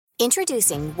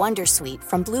Introducing Wondersuite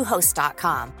from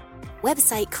Bluehost.com.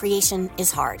 Website creation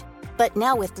is hard, but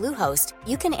now with Bluehost,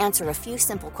 you can answer a few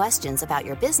simple questions about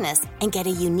your business and get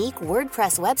a unique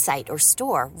WordPress website or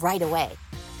store right away.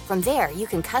 From there, you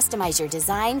can customize your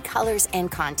design, colors,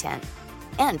 and content.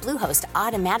 And Bluehost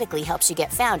automatically helps you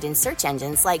get found in search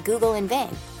engines like Google and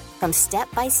Bing. From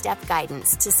step-by-step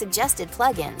guidance to suggested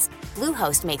plugins,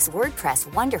 Bluehost makes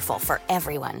WordPress wonderful for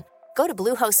everyone. Go to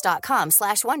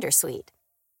bluehost.com/wondersuite.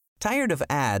 Tired of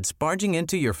ads barging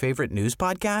into your favorite news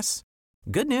podcasts?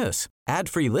 Good news.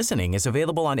 Ad-free listening is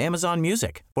available on Amazon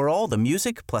Music for all the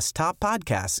music plus top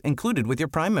podcasts included with your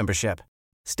Prime membership.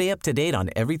 Stay up to date on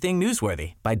everything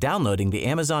newsworthy by downloading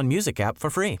the Amazon Music app for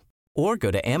free or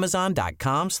go to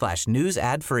amazon.com/news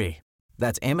ad free.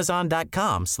 That's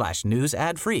amazon.com/news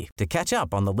ad free to catch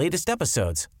up on the latest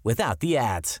episodes without the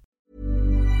ads.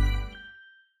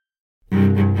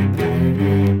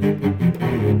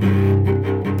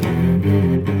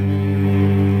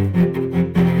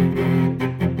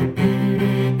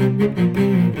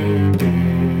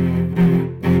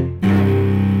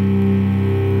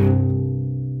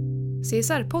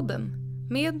 CSRPODden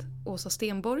med Åsa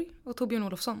Stenborg och Torbjörn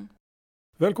Olofsson.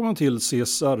 Välkommen till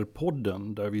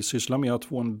CSRPODden där vi sysslar med att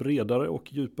få en bredare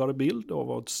och djupare bild av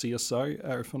vad CSR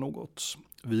är för något.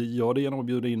 Vi gör det genom att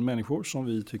bjuda in människor som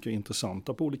vi tycker är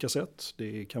intressanta på olika sätt.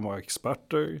 Det kan vara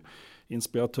experter,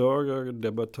 inspiratörer,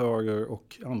 debattörer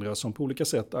och andra som på olika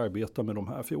sätt arbetar med de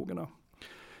här frågorna.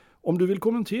 Om du vill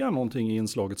kommentera någonting i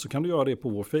inslaget så kan du göra det på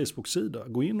vår Facebook-sida.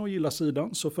 Gå in och gilla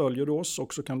sidan så följer du oss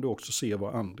och så kan du också se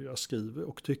vad andra skriver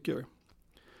och tycker.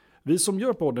 Vi som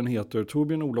gör podden heter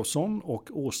Torbjörn Olofsson och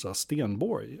Åsa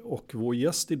Stenborg och vår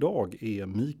gäst idag är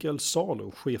Mikael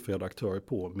Salo, chefredaktör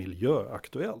på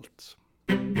Miljöaktuellt.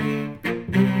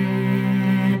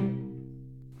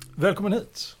 Välkommen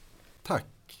hit.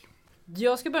 Tack.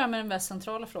 Jag ska börja med den mest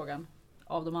centrala frågan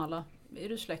av dem alla. Är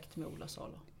du släkt med Ola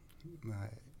Salo? Nej.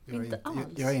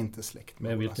 Jag är inte släkt med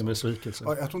Ola. Men vilken besvikelse.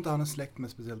 Jag tror inte han är släkt med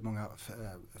speciellt många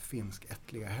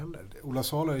finskättliga heller. Ola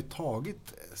Salo har ju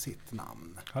tagit sitt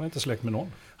namn. Han är inte släkt med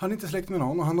någon. Han är inte släkt med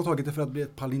någon och han har tagit det för att bli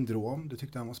ett palindrom. Det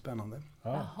tyckte han var spännande.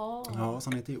 Jaha. Ja, så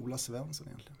han heter Ola Svensson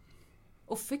egentligen.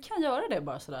 Och fick han göra det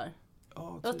bara sådär?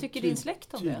 Ja, vad tycker din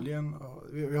släkt om tydligen, det? Ja,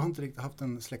 vi har inte riktigt haft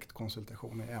en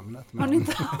släktkonsultation i ämnet. Men, har ni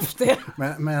inte haft det?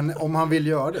 men om han vill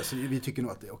göra det så vi tycker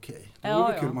nog att det är okej. Det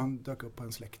vore kul om han dök upp på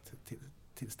en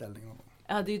släkttillställning någon gång.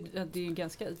 Ja, det är ju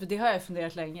ganska... För det har jag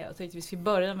funderat länge. Jag tänkte att vi ska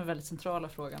börja med väldigt centrala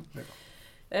frågan.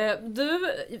 Du,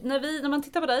 när man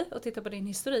tittar på dig och tittar på din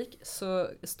historik så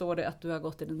står det att du har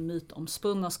gått i den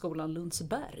mytomspunna skolan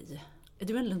Lundsberg. Är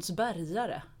du en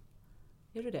Lundsbergare?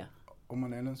 Gör du det? Om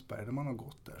man är Lundsberg, när man har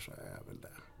gått där så är jag väl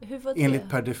det. Hur var det? Enligt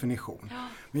per definition. Ja.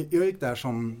 Men jag gick där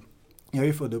jag är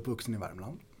ju född och uppvuxen i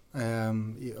Värmland.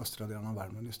 I östra delen av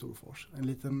Värmland i Storfors. En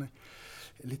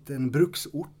liten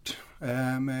bruksort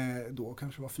med då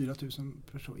kanske var 4 000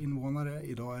 invånare.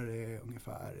 Idag är det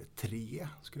ungefär 3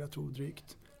 skulle jag tro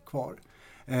drygt kvar.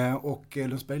 Och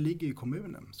Lundsberg ligger i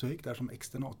kommunen så jag gick där som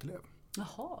externatelev.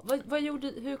 Jaha, vad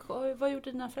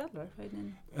gjorde dina föräldrar?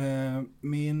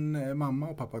 Min mamma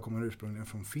och pappa kommer ursprungligen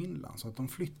från Finland så att de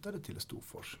flyttade till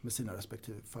Storfors med sina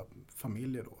respektive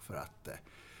familjer då för att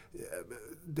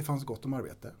det fanns gott om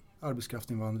arbete.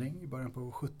 Arbetskraftsinvandring i början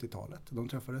på 70-talet. De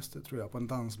träffades, tror jag, på en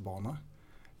dansbana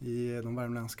i de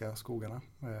värmländska skogarna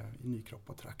i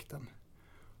Nykroppa-trakten.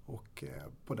 Och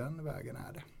på den vägen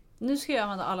är det. Nu ska jag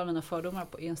använda alla mina fördomar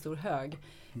på en stor hög.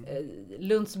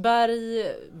 Lundsberg,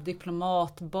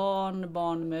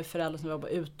 diplomatbarn med föräldrar som jobbar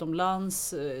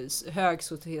utomlands,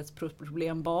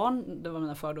 högsocietetsproblembarn, det var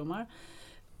mina fördomar.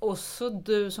 Och så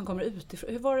du som kommer utifrån.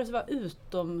 Hur var det att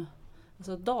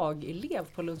vara dagelev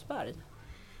på Lundsberg?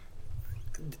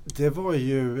 Det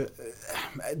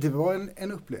var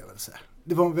en upplevelse.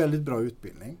 Det var en väldigt bra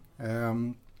utbildning.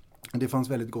 Det fanns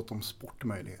väldigt gott om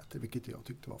sportmöjligheter, vilket jag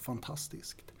tyckte var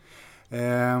fantastiskt.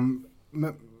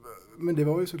 Men det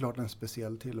var ju såklart en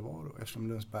speciell tillvaro eftersom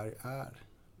Lundsberg är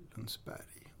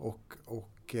Lundsberg. Och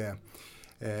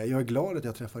jag är glad att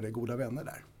jag träffade goda vänner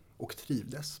där och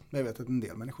trivdes. Jag vet att en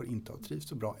del människor inte har trivts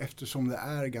så bra eftersom det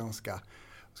är ganska,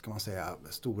 ska man säga,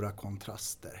 stora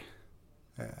kontraster.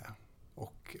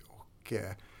 Och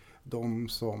de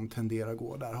som tenderar att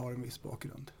gå där har en viss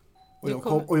bakgrund.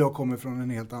 Och jag kommer från en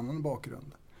helt annan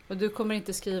bakgrund. Och du kommer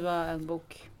inte skriva en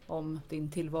bok om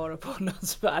din tillvaro på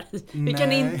Lundsberg? Vi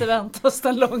kan inte vänta oss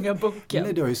den långa boken.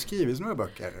 Nej, det har ju skrivits några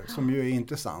böcker som ju är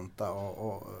intressanta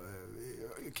och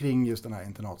kring just den här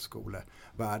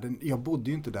internatskolevärlden. Jag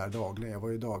bodde ju inte där dagligen, jag var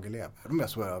ju dagelev. De jag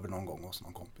så över någon gång hos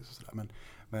någon kompis och sådär.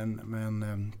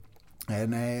 Men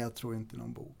nej, jag tror inte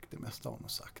någon bok. Det mesta har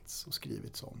nog sagts och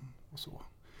skrivits om och så.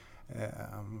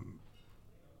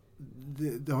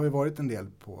 Det har ju varit en del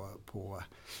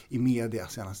i media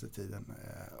senaste tiden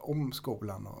om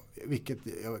skolan, vilket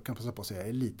jag kan passa på att säga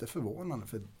är lite förvånande,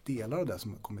 för delar av det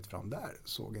som har kommit fram där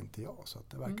såg inte jag, så att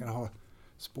det verkar ha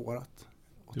spårat.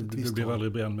 Du blev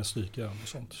aldrig bränd med strykjärn och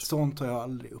sånt? Sånt har jag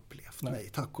aldrig upplevt, nej,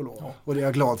 tack och lov. Ja. Och det är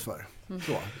jag glad för.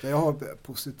 Så, jag har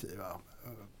positiva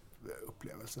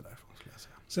upplevelser därifrån, skulle jag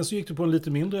säga. Sen så gick du på en lite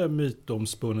mindre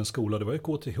mytomspunnen skola, det var ju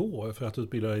KTH för att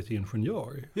utbilda dig till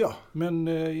ingenjör. Ja. Men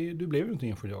du blev ju inte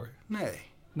ingenjör.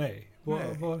 Nej.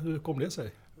 Hur kom det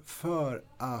sig? För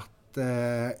att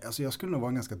jag skulle nog vara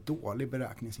en ganska dålig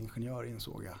beräkningsingenjör,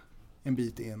 insåg jag en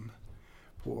bit in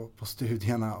på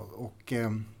studierna.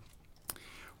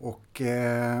 Och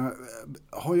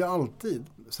har ju alltid,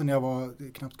 sen jag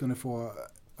knappt kunde få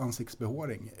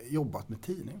ansiktsbehåring, jobbat med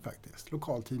tidning faktiskt.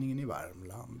 Lokaltidningen i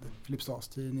Värmland,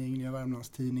 Filipstadstidning, Nya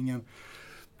Värmlandstidningen,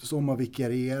 som har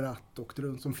vikarierat, åkt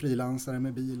runt som frilansare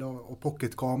med bil och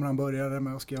pocketkameran började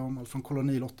med att skriva om allt från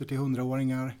kolonilotter till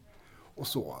 100-åringar och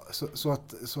så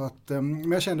att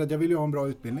men jag kände att jag ville ha en bra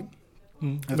utbildning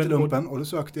efter lumpen, och då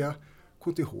sökte jag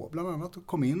KTH bland annat och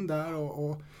kom in där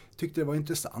och tyckte det var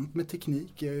intressant med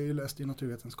teknik. Jag läste ju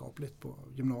naturvetenskapligt på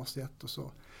gymnasiet och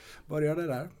så började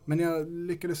där. Men jag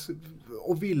lyckades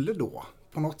och ville då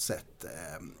på något sätt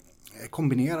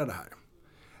kombinera det här.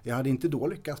 Jag hade inte då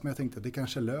lyckats, men jag tänkte att det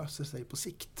kanske löser sig på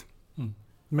sikt.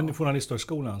 Men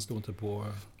journalisthögskolan stod inte på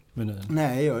menyn?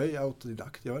 Nej, jag är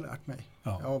autodidakt. Jag har lärt mig.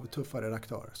 Ja. Jag har tuffa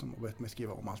redaktörer som har bett mig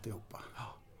skriva om alltihopa. Ja.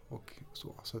 Och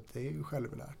så att det är ju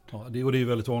självlärt. Ja, det är ju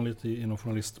väldigt vanligt inom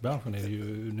journalistbranschen. Det är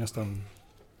ju nästan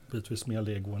bitvis mer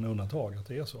lego än undantag att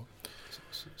det är så.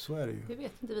 Så är det ju. Det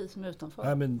vet inte vi som är utanför.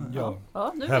 Nej, men jag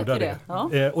nu hävdar vet vi det.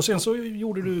 Ja. Och sen så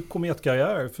gjorde du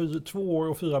kometkarriär. För 2 år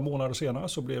och 4 månader senare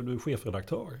så blev du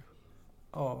chefredaktör.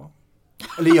 Ja.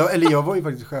 Eller jag var ju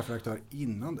faktiskt chefredaktör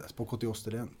innan dess på KTH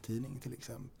studenttidning till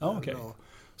exempel. Ja, okay.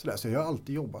 Så jag har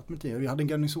alltid jobbat med tidningar. Vi hade en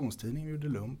garnisonstidning, vi gjorde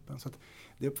lumpen. Så att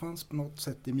det fanns på något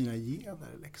sätt i mina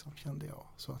gener liksom, kände jag.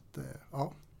 Så att,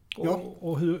 ja.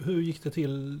 Och hur gick det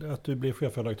till att du blev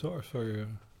chefredaktör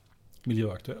för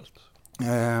Miljöaktuellt?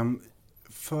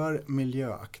 För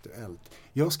Miljöaktuellt.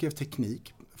 Jag skrev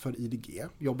teknik för IDG.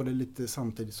 Jobbade lite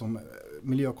samtidigt som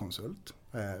miljökonsult.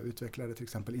 Utvecklade till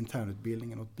exempel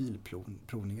internutbildningen åt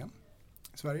bilprovningen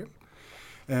i Sverige.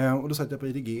 Och då satt jag på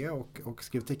IDG och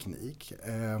skrev teknik.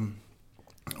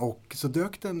 Och så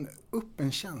dök den upp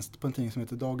en tjänst på en tidning som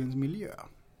heter Dagens Miljö,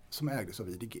 som ägdes av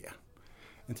IDG.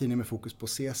 En tidning med fokus på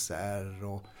CSR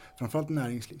och framförallt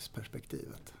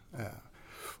näringslivsperspektivet.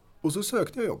 Och så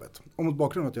sökte jag jobbet. Och mot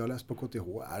bakgrund av att jag har läst på KTH,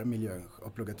 har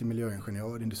pluggat till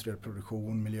miljöingenjör, industriell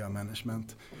produktion,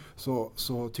 miljömanagement,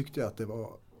 så tyckte jag att det var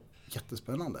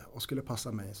jättespännande och skulle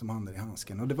passa mig som handen i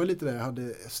handsken. Och det var lite det jag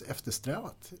hade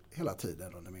eftersträvat hela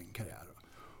tiden under min karriär.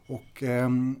 Och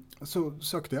så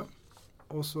sökte jag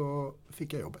och så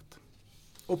fick jag jobbet.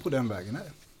 Och på den vägen är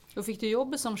det. Och fick du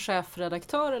jobbet som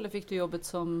chefredaktör eller fick du jobbet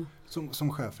som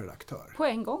chefredaktör? På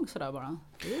en gång sådär bara?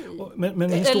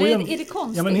 Men historien, är det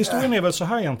konstigt? Ja, men historien är väl så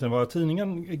här egentligen, var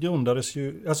tidningen grundades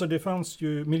ju, alltså det fanns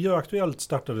ju, Miljöaktuellt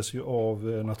startades ju av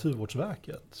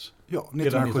Naturvårdsverket. Ja,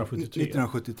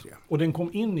 1973. Och den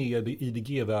kom in i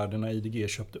IDG-världen när IDG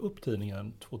köpte upp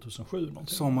tidningen 2007 någonting.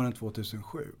 Sommaren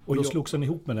 2007. Och då slogs den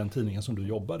ihop med den tidningen som du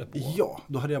jobbade på? Ja,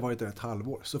 då hade jag varit där ett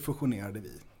halvår. Så fusionerade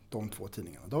vi de 2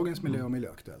 tidningarna. Dagens Miljö och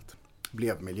Miljöaktuellt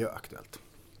blev Miljöaktuellt.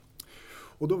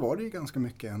 Och då var det ju ganska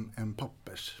mycket en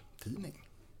papperstidning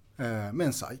med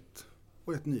en sajt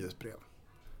och ett nyhetsbrev.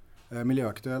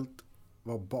 Miljöaktuellt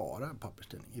var bara en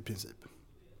papperstidning i princip.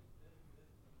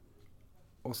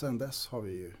 Och sen dess har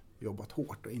vi ju jobbat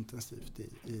hårt och intensivt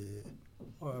i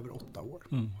över 8 år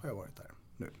har jag varit där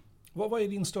nu. Vad är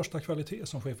din största kvalitet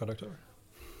som chefredaktör?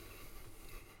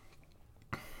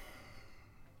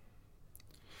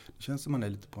 Det känns som man är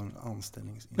lite på en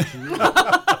anställningsintervju.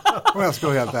 Om jag ska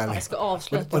vara helt ärlig. Jag ska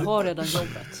avslöja att du har redan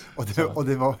jobbat.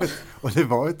 Och det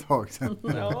var ett tag sedan.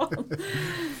 Ja.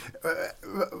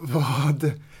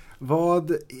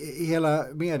 Vad hela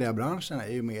mediebranschen är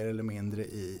ju mer eller mindre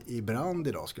i brand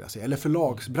idag, skulle jag säga. Eller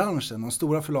förlagsbranschen. De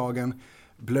stora förlagen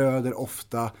blöder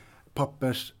ofta.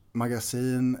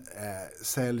 Pappersmagasin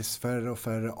säljs färre och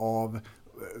färre av.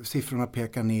 Siffrorna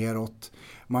pekar neråt.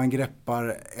 Man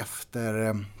greppar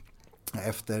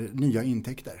efter nya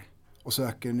intäkter och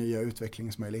söker nya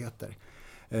utvecklingsmöjligheter.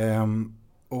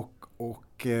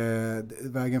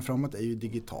 Vägen framåt är ju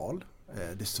digital.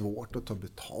 Det är svårt att ta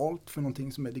betalt för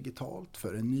någonting som är digitalt.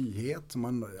 För en nyhet som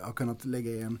man har kunnat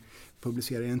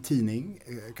publicera i en tidning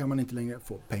kan man inte längre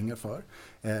få pengar för.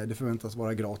 Det förväntas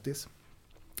vara gratis.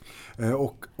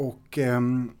 Och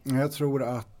jag tror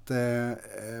att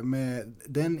med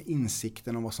den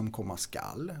insikten om vad som komma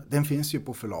skall, den finns ju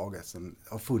på förlaget,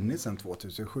 har funnits sedan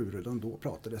 2007, redan då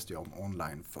pratades det om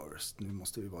online first. Nu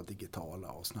måste vi vara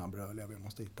digitala och snabbrörliga, vi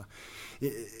måste hitta.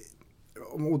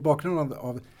 Mot bakgrund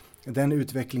av den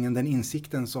utvecklingen, den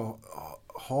insikten, så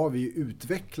har vi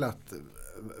utvecklat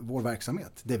vår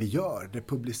verksamhet, det vi gör, det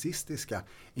publicistiska,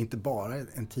 inte bara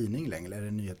en tidning längre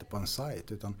eller nyheter på en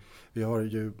sajt, utan vi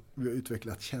har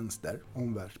utvecklat tjänster,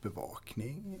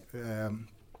 omvärldsbevakning,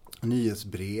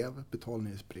 nyhetsbrev,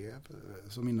 betalnyhetsbrev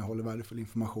som innehåller värdefull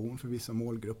information för vissa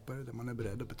målgrupper där man är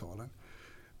beredd att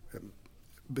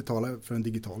betala för en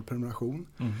digital prenumeration.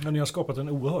 Men ni har skapat en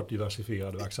oerhört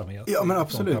diversifierad verksamhet. Ja, men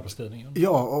absolut.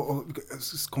 Ja, och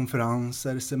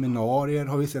konferenser, seminarier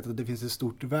har vi sett att det finns ett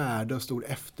stort värde och stor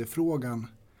efterfrågan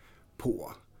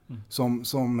på. Som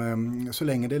så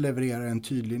länge det levererar en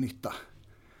tydlig nytta.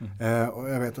 Och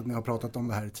jag vet att ni har pratat om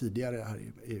det här tidigare här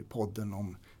i podden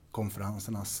om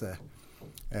konferensernas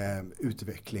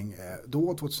utveckling.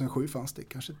 Då 2007 fanns det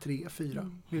kanske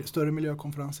 3-4 större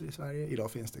miljökonferenser i Sverige.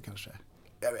 Idag finns det kanske,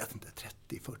 jag vet inte,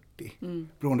 30-40.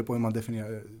 Beroende på hur man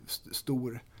definierar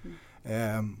stor.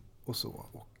 Och så.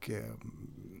 Och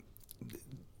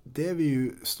det är vi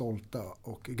ju stolta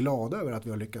och glada över att vi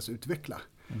har lyckats utveckla.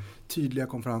 Tydliga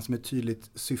konferenser med tydligt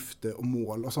syfte och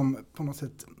mål. Och som på något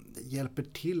sätt hjälper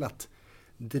till att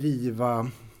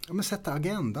driva, sätta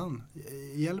agendan.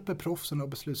 Hjälper proffsen och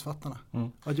beslutsfattarna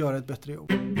att göra ett bättre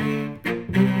jobb.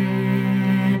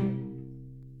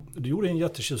 Du gjorde en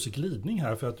jättetjusig glidning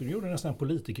här, för att du gjorde nästan en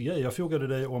politikergrej. Jag frågade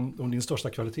dig om din största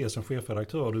kvalitet som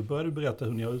chefredaktör. Du började berätta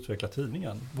hur ni har utvecklat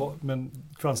tidningen. Men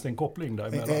fanns det en koppling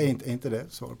däremellan? Är inte det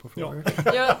svar på frågan?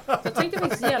 Ja. Jag tänkte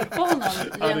faktiskt hjälpa honom.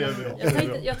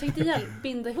 Jag tänkte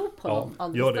binda ihop honom.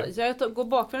 Ja, gör det. Jag går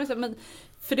bakvägen. Men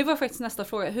för det var faktiskt nästa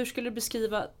fråga. Hur skulle du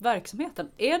beskriva verksamheten?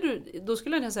 Då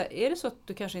skulle jag säga, är det så att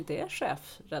du kanske inte är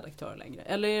chefredaktör längre?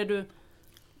 Eller är du...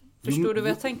 Förstår du vad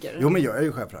jag tänker? Jo, men jag är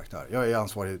ju chefredaktör. Jag är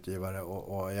ansvarig utgivare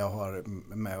och jag har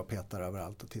med och petar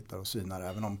överallt och tittar och synar.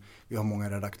 Även om vi har många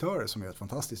redaktörer som gör ett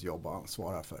fantastiskt jobb och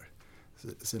ansvarar för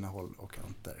sina håll och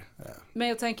kanter. Men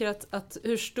jag tänker att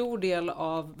hur stor del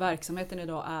av verksamheten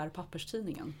idag är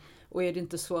papperstidningen? Och är det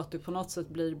inte så att du på något sätt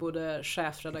blir både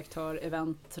chefredaktör,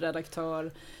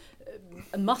 eventredaktör,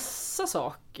 en massa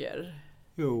saker?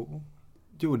 Jo,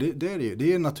 det är det ju.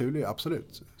 Det är naturligt,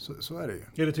 absolut. Så är det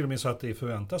ju. Är det till och med så att det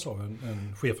förväntas av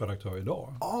en chefredaktör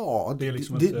idag? Ja, det är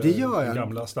liksom det gör jag.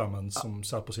 Gamla stammen som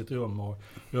satt på sitt rum och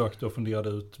rökte och funderade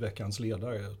ut veckans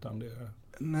ledare. Utan det...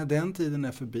 När den tiden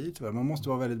är förbi, tyvärr. Man måste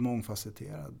vara väldigt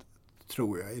mångfacetterad,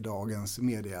 tror jag, i dagens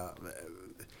media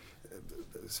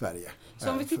Sverige.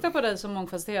 Så om vi tittar på dig som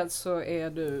mångfacetterad, så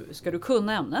ska du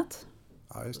kunna ämnet.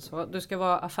 Ja, just det. Så du ska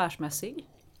vara affärsmässig.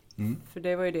 För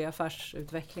det var ju det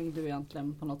affärsutveckling du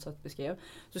egentligen på något sätt beskrev.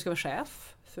 Du ska vara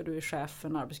chef, för du är chef för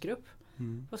en arbetsgrupp.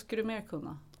 Vad ska du mer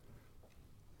kunna?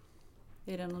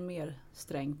 Är det någon mer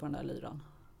sträng på den där lyran?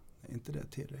 Är inte det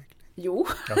tillräckligt? Jo.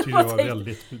 Jag tycker det var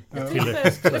väldigt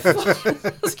tillräckligt.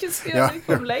 Jag skulle se att vi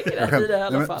kom längre i det i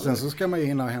alla fall. Sen så ska man ju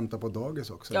hinna och hämta på dagis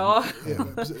också. Ja.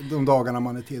 De dagarna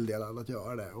man är tilldelad att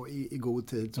göra det. Och i god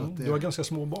tid. Så att Du har ganska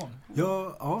små barn.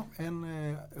 Ja,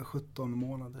 en 17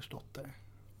 månaders dotter.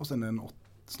 Och sen en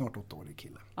snart 8-årig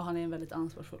kille. Ja, han är en väldigt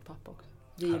ansvarsfull pappa också.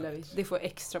 Det gillar vi. Det får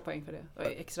extra poäng för det. Och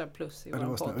extra plus i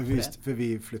vår podd. Visst, för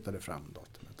vi flyttade fram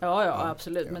datumet. Ja,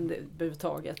 absolut. Ja. Men det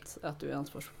överhuvudtaget att du är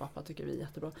ansvarsfull pappa tycker vi är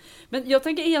jättebra. Men jag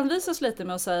tänker envisas lite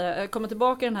med att säga, komma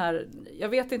tillbaka den här, jag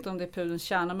vet inte om det är pudelns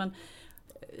kärna, men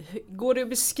går det att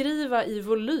beskriva i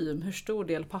volym hur stor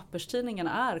del papperstidningen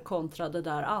är kontra det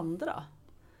där andra?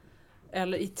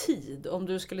 Eller i tid, om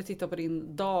du skulle titta på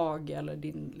din dag eller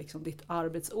ditt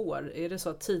arbetsår, är det så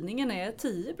att tidningen är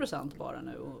 10% bara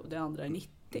nu och det andra är 90%?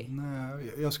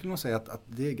 Nej, jag skulle nog säga att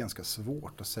det är ganska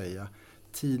svårt att säga.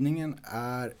 Tidningen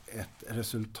är ett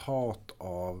resultat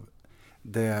av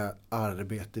det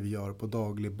arbete vi gör på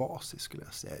daglig basis, skulle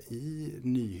jag säga. I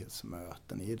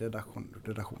nyhetsmöten, i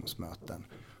redaktionsmöten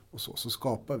och så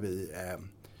skapar vi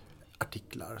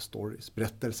artiklar, stories,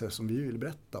 berättelser som vi vill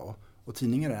berätta. Och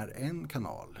tidningen är en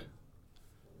kanal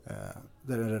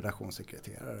där en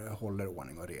redaktionssekreterare håller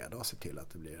ordning och reda och ser till att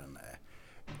det blir en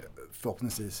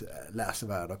förhoppningsvis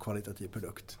läsvärd och kvalitativ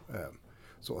produkt.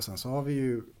 Sen så har vi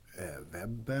ju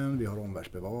webben, vi har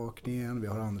omvärldsbevakningen, vi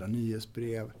har andra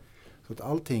nyhetsbrev. Så att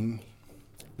allting,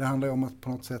 det handlar ju om att på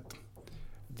något sätt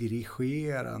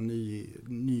dirigera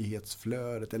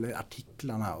nyhetsflödet eller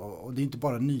artiklarna. Och det är inte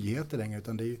bara nyheter längre,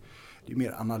 utan det är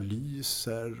mer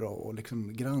analyser och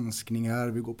liksom granskningar.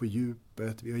 Vi går på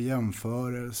djupet, vi har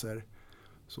jämförelser.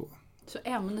 Så. Så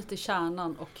ämnet är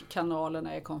kärnan och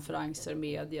kanalerna är konferenser,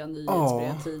 media,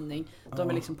 nyhetsbrev, tidning. De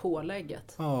är liksom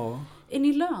pålägget. Är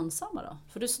ni lönsamma då?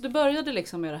 För du började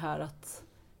liksom med det här att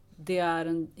det är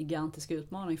en gigantisk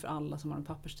utmaning för alla som har en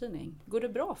papperstidning. Går det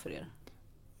bra för er?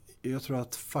 Jag tror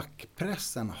att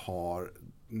fackpressen har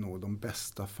nog de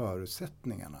bästa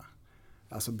förutsättningarna.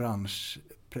 Alltså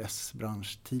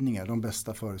branschtidningar, de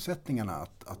bästa förutsättningarna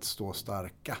att stå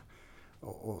starka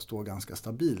och stå ganska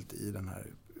stabilt i den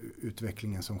här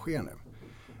utvecklingen som sker nu.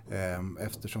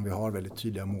 Eftersom vi har väldigt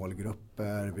tydliga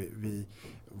målgrupper.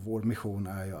 Vår mission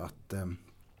är ju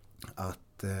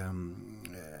att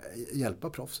hjälpa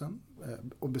proffsen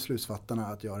och beslutsfattarna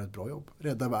att göra ett bra jobb.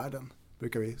 Rädda världen,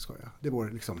 brukar vi skoja. Det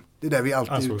är där vi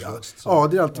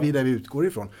alltid vi där vi utgår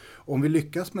ifrån. Om vi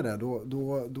lyckas med det,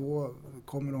 då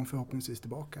kommer de förhoppningsvis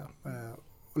tillbaka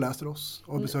och läser oss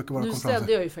och besöker våra konferenser. Nu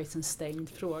ställde jag ju faktiskt en stängd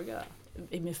fråga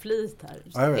med flit här.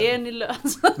 Ja, är ni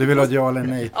lönsamma? Du vill ha ett ja eller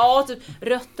nej? Ja, typ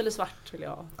rött eller svart vill jag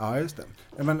ha. Ja, just det.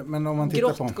 Men om man tittar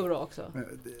grått på... går bra också.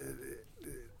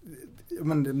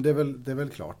 Men det är väl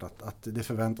klart att det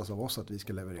förväntas av oss att vi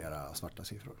ska leverera svarta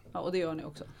siffror. Ja, och det gör ni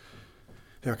också.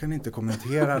 Jag kan inte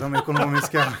kommentera de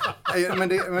ekonomiska...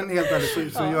 men helt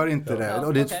ärligt så gör inte det.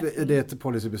 Och det är ett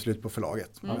policybeslut på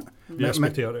förlaget. Vi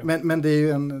respekterar det. Men det är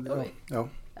ju en...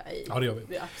 Ja, det gör vi.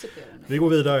 Vi accepterar det. Vi går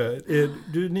vidare.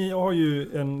 Ni har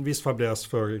ju en viss fäbless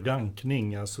för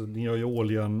rankning. Alltså, ni har ju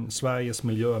årligen Sveriges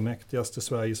miljömäktigaste,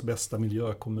 Sveriges bästa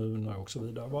miljökommuner och så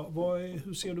vidare.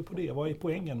 Hur ser du på det? Vad är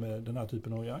poängen med den här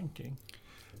typen av ranking?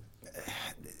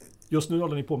 Just nu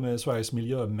håller ni på med Sveriges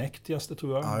miljömäktigaste,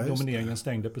 tror jag. Ja, nomineringen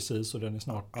stängde precis och den är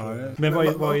snart... Ja, men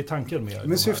vad är tanken med det?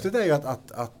 Men syftet är ju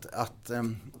att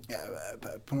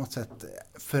på något sätt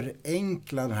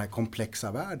förenkla den här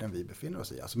komplexa världen vi befinner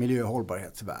oss i. Alltså miljö- och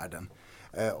hållbarhetsvärlden.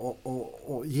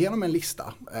 Och genom en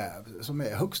lista som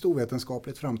är högst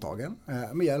ovetenskapligt framtagen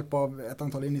med hjälp av ett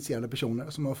antal initierade personer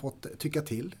som har fått tycka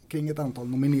till kring ett antal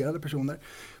nominerade personer.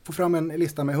 Få fram en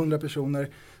lista med 100 personer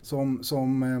som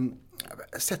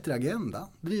sätter agenda,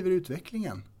 driver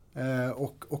utvecklingen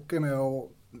och är med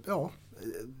och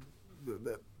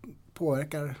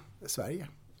påverkar Sverige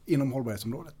inom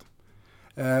hållbarhetsområdet.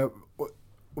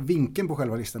 Och vinkeln på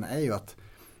själva listan är ju att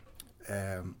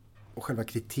och själva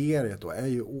kriteriet då är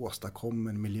ju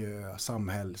åstadkommen miljö,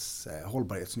 samhälls,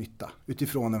 hållbarhetsnytta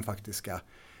utifrån den faktiska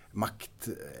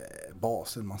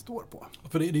maktbasen man står på.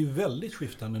 För det är ju väldigt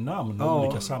skiftande namn och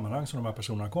olika sammanhang som de här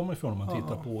personerna kommer ifrån om man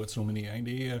tittar på årets nominering.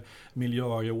 Det är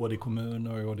miljöråd i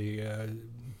kommuner och det är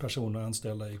personer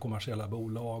anställda i kommersiella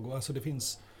bolag. Och alltså det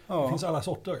finns alla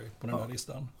sorter på den här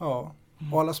listan. Ja,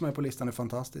 och alla som är på listan är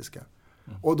fantastiska.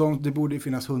 Och det borde ju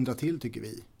finnas 100 till, tycker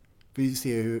vi. Vi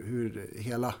ser hur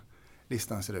hela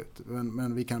listan ser ut.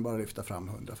 Men vi kan bara lyfta fram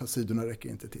 100 för sidorna räcker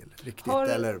inte till riktigt.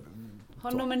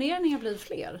 Har nomineringar blivit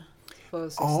fler?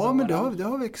 Ja, men det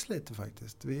har växt lite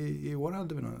faktiskt. I år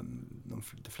hade vi de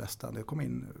flesta. Det kom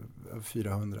in över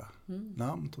 400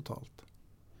 namn totalt.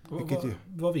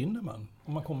 Vad vinner man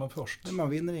om man kommer först? Man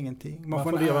vinner ingenting. Man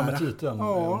får leva med titeln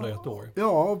under ett år.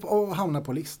 Ja, och hamna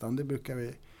på listan. Det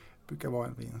brukar vara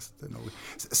en vinst.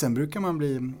 Sen brukar man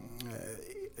bli...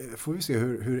 får vi se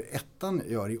hur ettan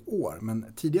gör i år.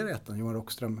 Men tidigare ettan, Johan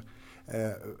Rockström,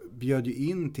 bjöd ju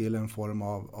in till en form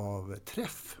av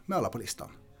träff med alla på listan.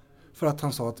 För att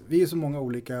han sa att vi är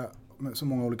så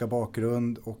många olika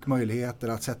bakgrund och möjligheter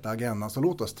att sätta agendan. Så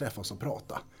låt oss träffas och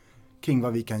prata kring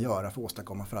vad vi kan göra för att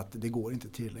åstadkomma. För att det går inte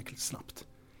tillräckligt snabbt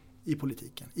i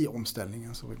politiken, i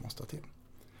omställningen som vi måste ha till.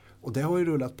 Och det har ju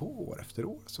rullat på år efter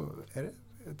år. Så är det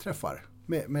träffar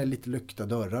med lite lyckta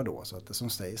dörrar då, så att det som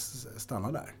sägs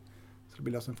stannar där. Så det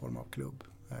bildas en form av klubb.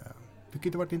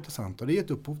 Vilket har varit intressant och det är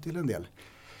ett upphov till en del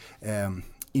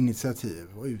initiativ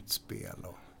och utspel.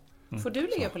 Får du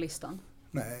ligga på listan?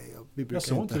 Nej, vi brukar jag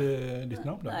såg inte ditt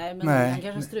namn där. Nej, men han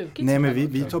kanske strukit. Nej, men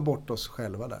vi tar bort oss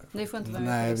själva där. Det får inte vara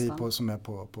med på listan. Vi som är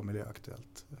på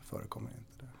Miljöaktuellt förekommer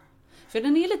inte det. För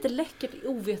den är lite läckert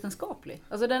ovetenskaplig.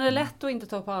 Alltså den är lätt att inte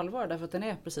ta på allvar därför att den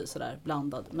är precis sådär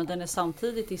blandad. Men den är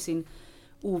samtidigt i sin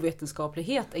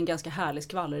ovetenskaplighet en ganska härlig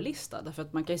skvallerlista. Därför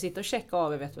att man kan ju sitta och checka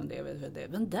av, vet vem det är.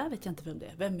 Men där vet jag inte vem det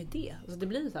är. Vem är det? Alltså det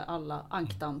blir så här alla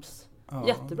ankdams.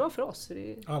 Jättebra för oss.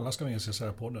 Alla ska med i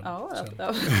CSRPOD. Ja.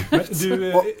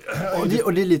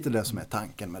 Och det är lite det som är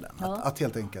tanken med den. Att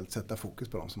helt enkelt sätta fokus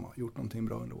på de som har gjort någonting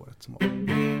bra under året.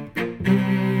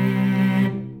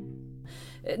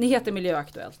 Ni heter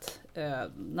Miljöaktuellt.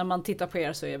 När man tittar på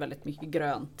er så är det väldigt mycket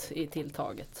grönt i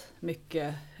tilltaget.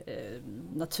 Mycket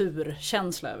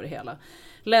naturkänsla över det hela.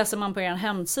 Läser man på er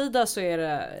hemsida så är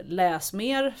det läs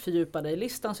mer, fördjupa dig i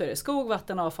listan, så är det skog,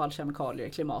 vatten, avfall, kemikalier,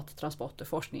 klimat, transporter,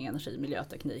 forskning, energi,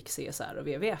 miljöteknik, CSR och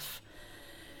WWF.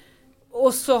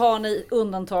 Och så har ni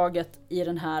undantaget i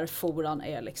den här foran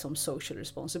är liksom social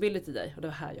responsibility day. Och det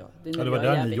var här det var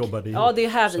där ni jobbade ihop. Ja, det är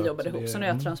här vi jobbade ihop. Så nu är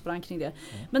jag transparent kring det.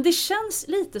 Men det känns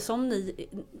lite som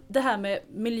det här med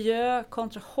miljö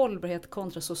kontra hållbarhet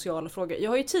kontra sociala frågor. Jag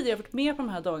har ju tidigare varit med på de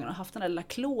här dagarna och haft den där lilla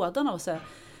klådan av att säga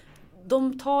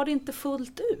de tar det inte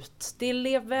fullt ut.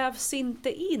 Det vävs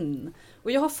inte in.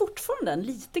 Och jag har fortfarande den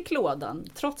lite klådan.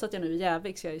 Trots att jag nu är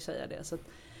jävig ska jag ju säga det. Så att,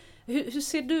 hur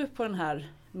ser du på den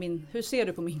här... hur ser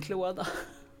du på min klåda?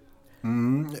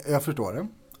 Jag förstår det.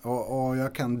 Och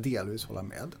jag kan delvis hålla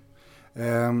med.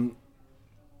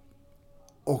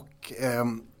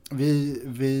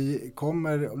 Vi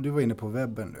kommer, om du var inne på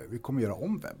webben nu, vi kommer göra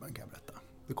om webben kan jag berätta.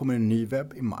 Det kommer en ny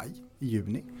webb i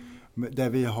juni. Där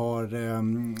vi har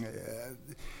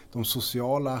de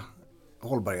sociala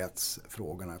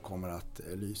hållbarhetsfrågorna kommer att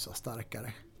lysa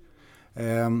starkare.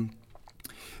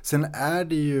 Sen är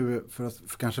det ju, för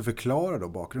att kanske förklara då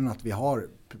bakgrunden, att vi har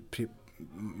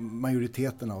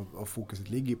majoriteten av fokuset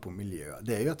ligger på miljö.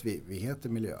 Det är ju att vi heter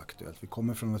Miljöaktuellt, vi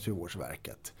kommer från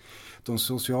Naturvårdsverket. De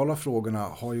sociala frågorna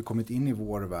har ju kommit in i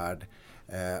vår värld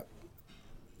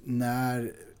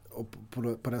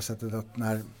på det sättet att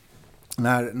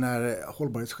när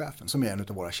hållbarhetschefen, som är en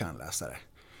av våra kärnläsare,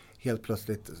 helt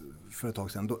plötsligt för ett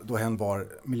tag sedan, då hen var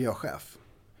miljöchef,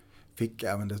 fick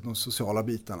även de sociala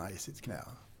bitarna i sitt knä.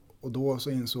 Och då så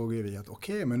insåg vi att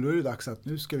okej, men då är det dags att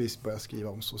nu ska vi börja skriva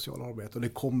om social hållbarhet. Och det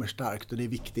kommer starkt och det är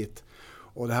viktigt.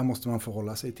 Och det här måste man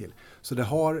förhålla sig till. Så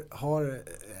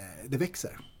det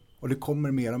växer. Och det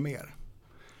kommer mer och mer.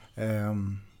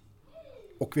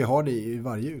 Och vi har det i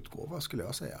varje utgåva skulle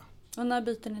jag säga. Och när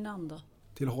byter ni namn då?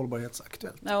 Till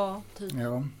Hållbarhetsaktuellt. Ja, typ.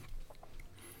 Ja.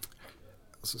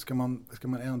 Så ska man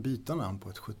byta namn på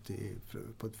ett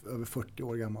över 40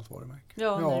 år gammalt varumärke?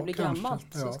 Ja, när det blir kanske. gammalt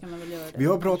så ska man väl göra det. Vi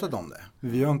har pratat om det.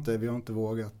 Vi har inte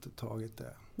vågat tagit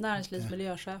det. Näringslivs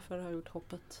miljöchefer har gjort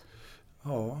hoppet.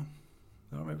 Ja,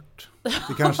 det har de gjort. Det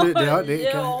kanske... så är det.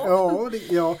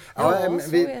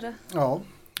 Ja,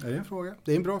 det är en fråga.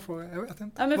 Det är en bra fråga. Jag vet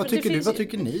inte. Ja, vad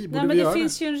tycker ni? Det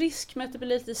finns ju en risk med att det blir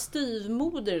lite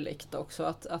styvmoderligt också.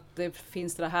 Att det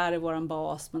finns det här i våran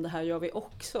bas, men det här gör vi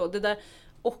också. Det där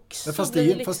också. Ja, fast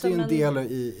det är en del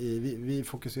vi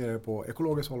fokuserar på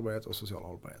ekologisk hållbarhet och social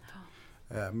hållbarhet.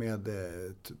 Ja. Med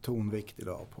tonvikt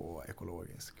idag på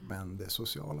ekologisk. Men det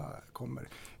sociala kommer.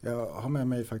 Jag har med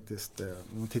mig faktiskt,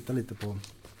 om man tittar lite på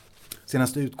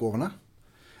senaste utgåvorna.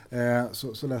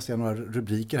 Så läser jag några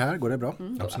rubriker här. Går det bra?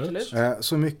 Absolut.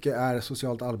 Så mycket är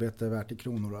socialt arbete värt i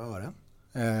kronor och ören.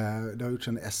 Det har gjorts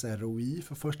en SROI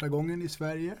för första gången i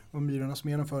Sverige. Och Myrorna som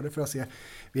genomförde för att se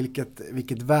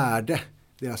vilket värde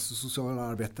deras sociala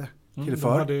arbete tillför.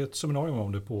 De hade ett seminarium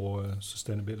om det på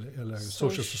sustainability eller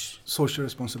social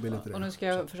responsibility. Ja, och nu ska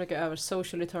jag försöka över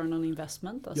social return on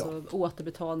investment, alltså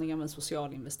återbetalning av en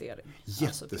social investering.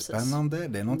 Jättespännande.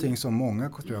 Alltså det är någonting som många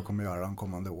tror jag kommer göra de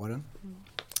kommande åren.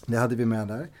 Det hade vi med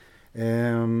där.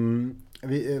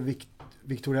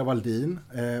 Victoria Waldin,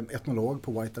 etnolog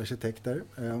på White Arkitekter,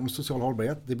 om social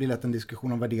hållbarhet. Det blir lätt en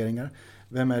diskussion om värderingar.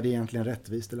 Vem är det egentligen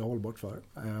rättvist eller hållbart för?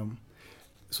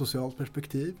 Socialt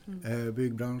perspektiv,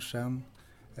 byggbranschen,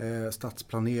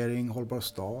 stadsplanering, hållbar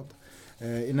stad.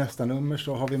 I nästa nummer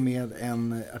så har vi med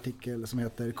en artikel som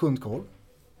heter Kundkoll.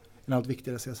 En allt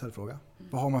viktigare CSR-fråga.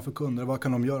 Vad har man för kunder? Vad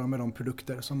kan de göra med de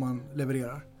produkter som man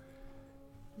levererar?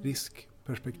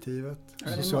 Riskperspektivet.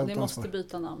 Ni måste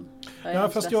byta namn. Ja,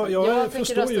 fast jag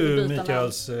förstår ju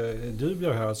Mikaels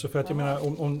dubier här. Så för att jag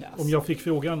menar, om jag fick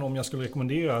frågan om jag skulle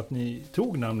rekommendera att ni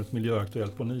tog namnet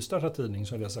Miljöaktuellt på nystartad tidning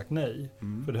så hade jag sagt nej.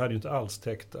 För det hade ju inte alls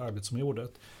täckt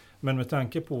arbetsområdet. Men med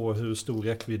tanke på hur stor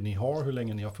räckvidd ni har, hur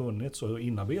länge ni har funnits och hur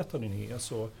inarbetade ni är,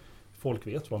 så folk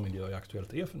vet vad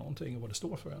Miljöaktuellt är för någonting och vad det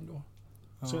står för ändå.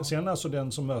 Ja. Sen alltså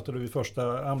den som möter det vid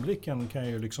första anblicken kan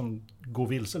ju liksom gå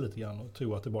vilse lite grann och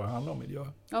tro att det bara handlar om miljö.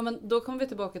 Ja, men då kommer vi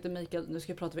tillbaka till Mikael. Nu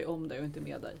pratar vi om dig och inte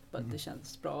med dig. Det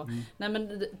känns bra. Nej,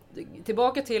 men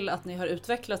tillbaka till att ni har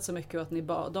utvecklat så mycket och att ni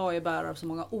idag är bärare av så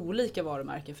många olika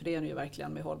varumärken. För det är ni ju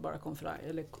verkligen med hållbara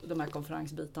eller de här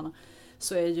konferensbitarna.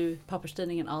 Så är ju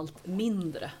papperstidningen allt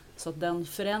mindre. Så att den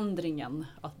förändringen,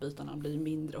 att bytarna blir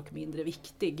mindre och mindre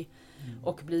viktig.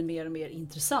 Och blir mer och mer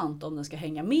intressant om den ska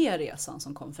hänga med resan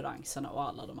som konferenserna och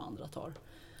alla de andra tar.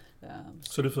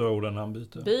 Så du förordar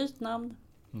namnbyte? Byt namn.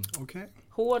 Okej.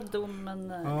 Hård dom, men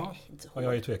ja.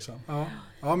 Jag är tveksam.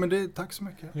 Ja, men jag så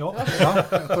mycket. Ja. Jag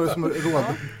tar det som råd.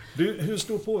 Hur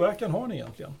stor påverkan har ni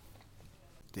egentligen?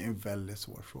 Det är en väldigt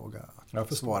svår fråga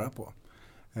att svara på.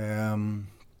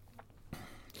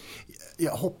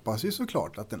 Jag hoppas ju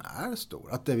såklart att den är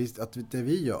stor. Att det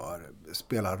vi gör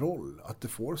spelar roll. Att det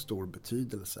får stor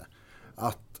betydelse.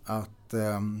 Att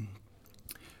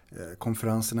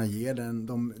konferenserna ger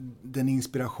den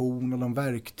inspiration och de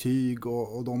verktyg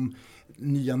och de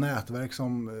nya nätverk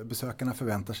som besökarna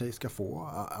förväntar sig ska få.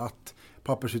 Att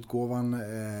pappersutgåvan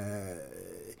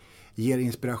ger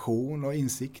inspiration och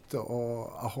insikt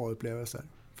och aha-upplevelser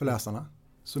för läsarna,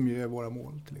 som ju är våra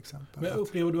mål till exempel. Men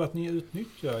upplever du att ni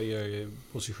utnyttjar er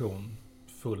position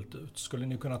fullt ut? Skulle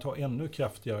ni kunna ta ännu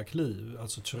kraftigare kliv,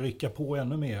 alltså trycka på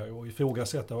ännu mer och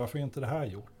ifrågasätta varför inte det här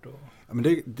gjort? Ja,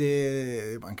 men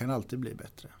man kan alltid bli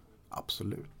bättre,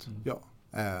 absolut. Ja.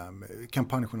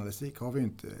 Kampanjjournalistik har vi ju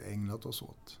inte ägnat oss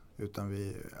åt, utan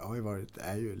vi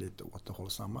är ju lite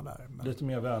återhållsamma där. Men... Lite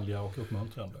mer vänliga och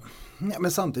uppmuntrande. Ja,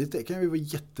 men samtidigt kan vi vara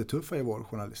jättetuffa i vår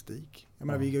journalistik. Jag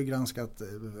menar, vi har ju granskat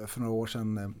för några år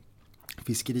sedan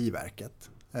Fiskeriverket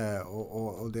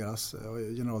och deras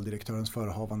generaldirektörens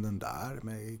förehavanden där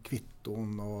med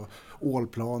kvitton och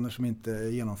ålplaner som inte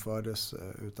genomfördes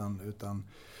utan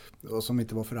och som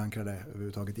inte var förankrade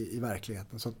överhuvudtaget i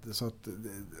verkligheten. Så att,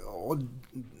 och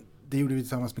det gjorde vi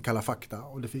tillsammans med Kalla fakta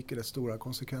och det fick rätt stora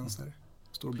konsekvenser,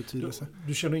 stor betydelse.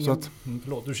 Du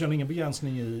känner ingen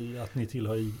begränsning i att ni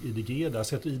tillhör IDG? Där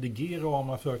sätter IDG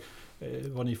ramar för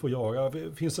vad ni får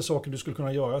göra. Finns det saker du skulle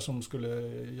kunna göra som skulle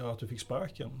göra att du fick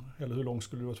sparken? Eller hur långt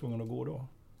skulle du vara tvungen att gå då?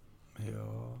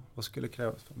 Ja, vad skulle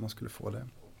krävas för att man skulle få det?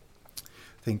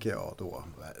 Tänker jag då.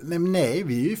 Nej,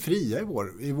 vi är ju fria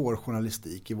i vår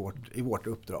journalistik, i vårt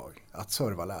uppdrag. Att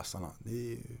serva läsarna.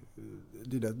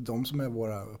 Det är de som är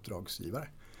våra uppdragsgivare.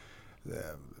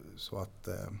 Så att,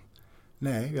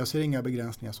 nej, jag ser inga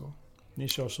begränsningar så. Ni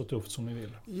kör så tufft som ni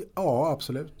vill? Ja,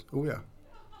 absolut. Ja.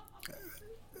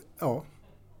 Ja.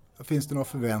 Finns det några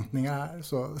förväntningar här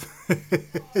så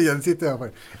jag sitter här.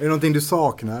 Är det någonting du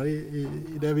saknar i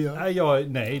det vi gör?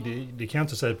 Nej, det kan jag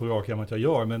inte säga på rak arm att jag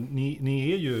gör, men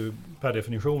ni är ju per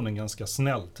definition en ganska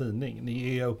snäll tidning.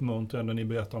 Ni är uppmuntrande, ni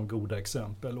berättar om goda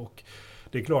exempel och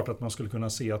det är klart att man skulle kunna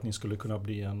se att ni skulle kunna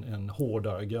bli en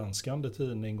hårdare granskande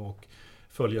tidning och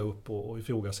följa upp och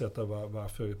ifrågasätta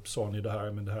varför sa ni det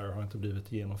här men det här har inte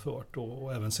blivit genomfört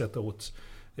och även sätta åt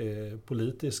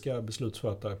politiska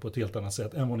beslutsfattare på ett helt annat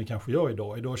sätt än vad ni kanske gör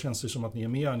idag. Idag känns det som att ni är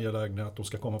mer angelägna att de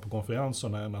ska komma på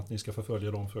konferenserna än att ni ska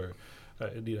förfölja dem för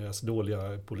deras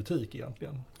dåliga politik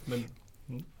egentligen.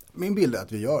 Min bild är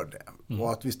att vi gör det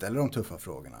och att vi ställer de tuffa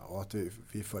frågorna och att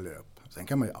vi följer upp. Sen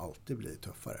kan man ju alltid bli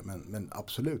tuffare men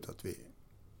absolut att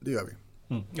det gör vi.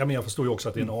 Ja, men jag förstår ju också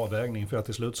att det är en avvägning för att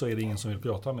till slut så är det ingen som vill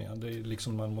prata med. Det är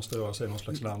liksom man måste röra sig i någon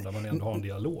slags land där man ändå har en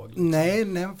dialog. Liksom.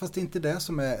 Nej, fast det är inte det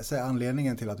som är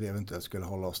anledningen till att vi eventuellt skulle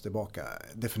hålla oss tillbaka.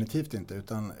 Definitivt inte,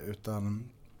 utan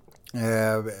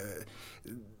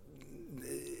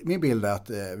min bild är att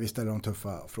vi ställer de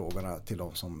tuffa frågorna till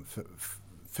de som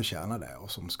förtjänar det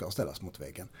och som ska ställas mot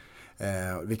väggen.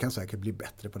 Vi kan säkert bli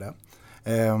bättre på det.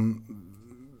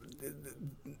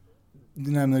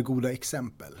 Du nämner goda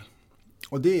exempel.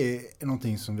 Och det är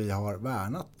någonting som vi har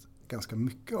värnat ganska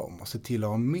mycket om och se till att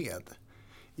ha med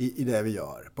i det vi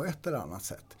gör på ett eller annat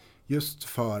sätt. Just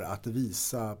för att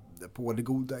visa på det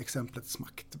goda exemplets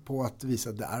makt. På att visa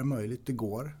att det är möjligt, det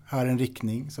går. Här är en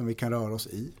riktning som vi kan röra oss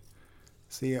i.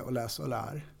 Se och läsa och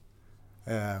lär.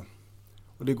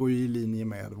 Och det går ju i linje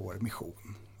med vår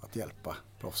mission. Att hjälpa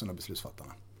proffsen och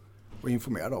beslutsfattarna. Och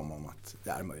informera dem om att det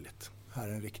är möjligt. Här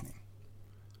är en riktning.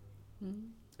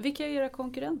 Vilka är era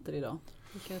konkurrenter idag?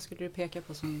 Vilka skulle du peka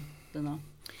på som dina?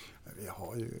 Vi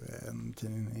har ju en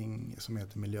tidning som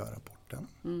heter Miljörapporten.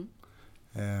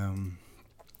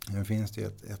 Sen finns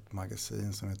det ett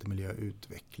magasin som heter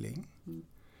Miljöutveckling.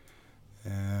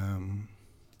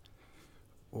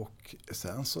 Och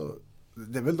sen så,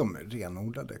 det är väl de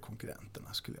renodlade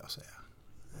konkurrenterna skulle jag säga.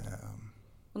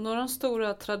 Och några av de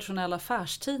stora traditionella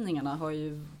affärstidningarna har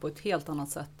ju på ett helt annat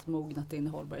sätt mognat in i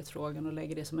hållbarhetsfrågan och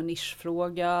lägger det som en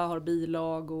nischfråga, har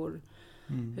bilagor.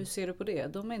 Hur ser du på det?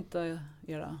 De är inte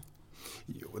era...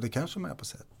 Jo, det kanske de är på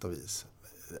sätt och vis.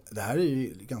 Det här är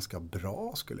ju ganska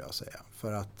bra skulle jag säga.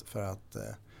 För att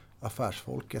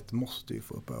affärsfolket måste ju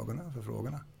få upp ögonen för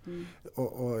frågorna.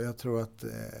 Och jag tror att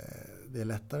det är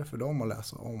lättare för dem att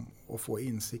läsa om och få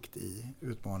insikt i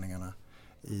utmaningarna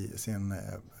i sin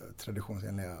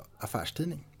traditionsenliga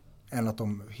affärstidning än att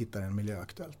de hittar en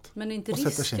Miljöaktuellt. Men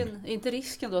inte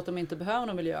risken då att de inte behöver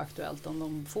någon Miljöaktuellt om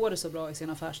de får det så bra i sin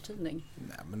affärstidning?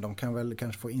 Nej, men de kan väl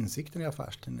kanske få insikten i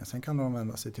affärstidningen. Sen kan de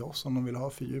vända sig till oss om de vill ha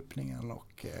fördjupningen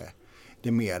och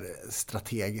det mer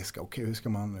strategiska. Okej,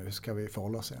 hur ska vi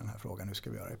förhålla oss i den här frågan? Hur ska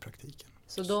vi göra i praktiken?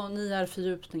 Så ni är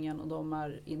fördjupningen och de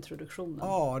är introduktionen?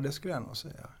 Ja, det skulle jag nog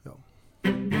säga. Ja.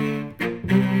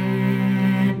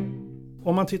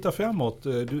 Om man tittar framåt,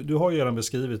 du har ju redan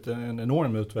beskrivit en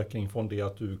enorm utveckling från det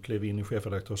att du klev in i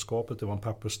chefredaktörskapet. Det var en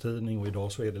papperstidning och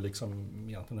idag så är det liksom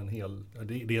egentligen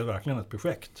det är verkligen ett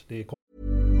projekt.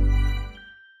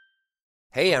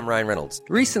 Hey, I'm Ryan Reynolds.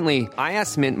 Recently, I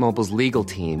asked Mint Mobile's legal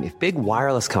team if big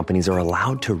wireless companies are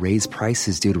allowed to raise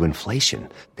prices due to inflation.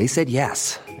 They said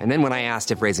yes. And then when I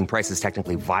asked if raising prices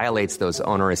technically violates those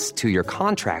onerous two-year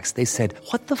contracts, they said,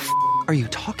 "What the f*** are you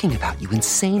talking about, you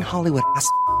insane Hollywood ass?"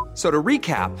 So to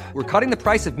recap, we're cutting the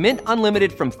price of Mint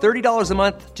Unlimited from $30 a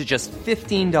month to just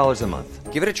 $15 a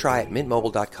month. Give it a try at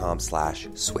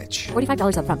mintmobile.com/switch.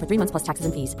 $45 up front for 3 months plus taxes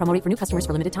and fees. Promo rate for new customers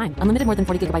for limited time. Unlimited more than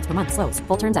 40 gigabytes per month. Slows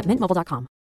full terms at mintmobile.com.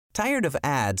 Tired of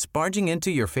ads barging into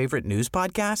your favorite news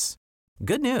podcasts?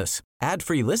 Good news.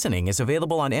 Ad-free listening is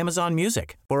available on Amazon Music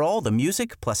for all the music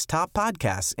plus top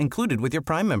podcasts included with your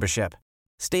Prime membership.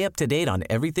 Stay up to date on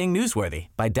everything newsworthy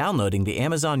by downloading the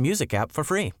Amazon Music app for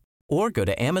free or go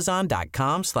to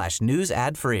amazon.com/news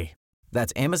ad free.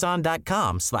 That's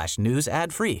amazon.com/news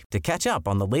ad free to catch up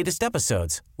on the latest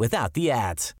episodes without the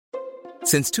ads.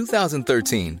 Since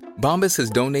 2013, Bombas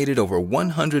has donated over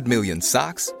 100 million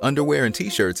socks, underwear, and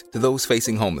T-shirts to those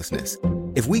facing homelessness.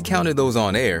 If we counted those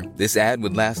on air, this ad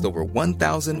would last over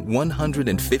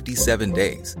 1,157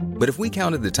 days. But if we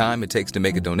counted the time it takes to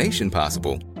make a donation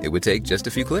possible, it would take just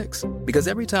a few clicks.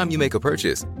 Because every time you make a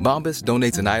purchase, Bombas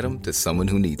donates an item to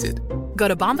someone who needs it. Go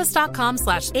to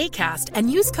bombas.com/ACAST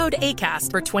and use code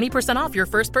ACAST for 20% off your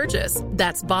first purchase.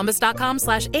 That's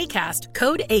bombas.com/ACAST,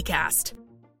 code ACAST.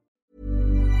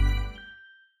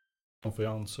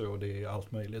 Konferenser och det är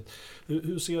allt möjligt.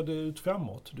 Hur ser det ut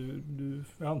framåt?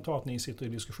 Jag antar att ni sitter i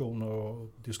diskussioner och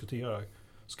diskuterar.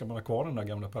 Ska man ha kvar den där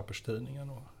gamla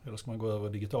papperstidningen eller ska man gå över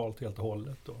digitalt helt och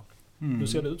hållet? Hur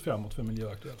ser det ut framåt för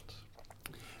Miljöaktuellt?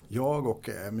 Jag och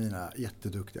mina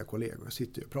jätteduktiga kollegor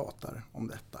sitter och pratar om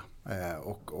detta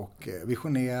och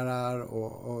visionerar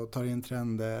och tar in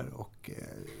trender och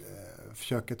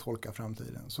försöker tolka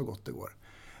framtiden så gott det går.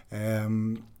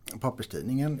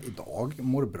 Papperstidningen idag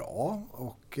mår bra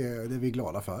och det är vi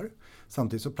glada för.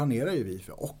 Samtidigt så planerar ju vi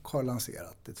för och har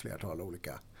lanserat ett flertal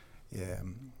olika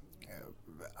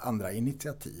andra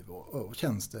initiativ och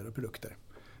tjänster och produkter.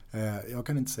 Jag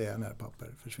kan inte säga när papper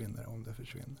försvinner om det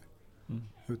försvinner.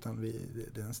 Utan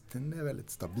den är väldigt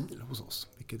stabil hos oss,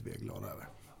 vilket vi är glada över.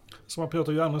 Så man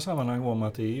pratar ju i andra sammanhang om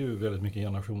att det är ju väldigt mycket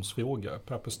generationsfråga.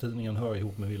 Papperstidningen hör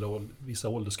ihop med vissa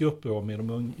åldersgrupper och med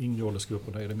de yngre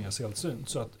åldersgrupperna är det mer sällsynt.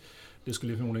 Så att det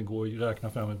skulle förmodligen gå att räkna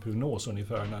fram en prognos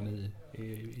ungefär när ni är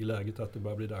i läget att det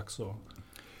börjar bli dags att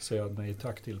säga nej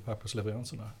tack till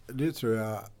pappersleveranserna. Det tror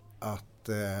jag att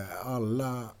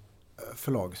alla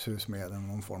förlagshus med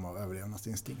någon form av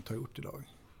överlevnadsinstinkt har gjort idag.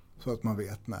 Så att man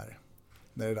vet när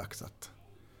det är dags att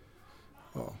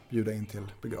bjuda in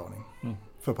till begravning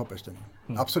för papperstidningen.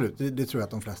 Absolut, det tror jag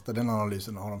att de flesta, den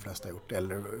analysen har de flesta gjort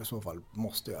eller i så fall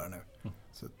måste göra nu.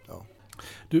 Så, ja.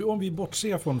 Du, om vi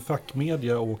bortser från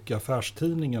fackmedia och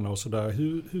affärstidningarna och sådär,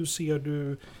 hur ser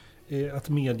du att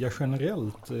media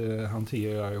generellt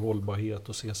hanterar hållbarhet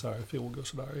och CSR-frågor och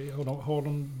sådär? Har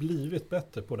de blivit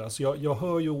bättre på det? Alltså jag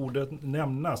hör ju ordet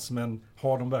nämnas, men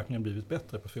har de verkligen blivit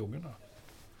bättre på frågorna?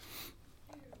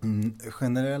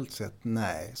 Generellt sett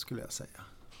nej, skulle jag säga.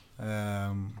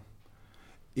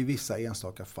 I vissa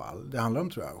enstaka fall. Det handlar om,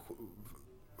 tror jag,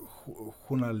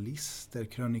 journalister,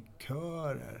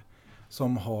 krönikörer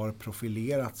som har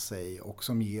profilerat sig och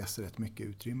som ges rätt mycket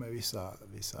utrymme i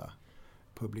vissa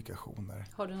publikationer.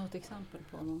 Har du något exempel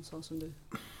på någon sån som du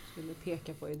skulle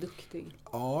peka på är duktig?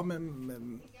 Ja,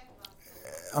 men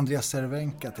Andreas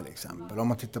Cervenka till exempel. Om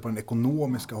man tittar på den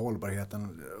ekonomiska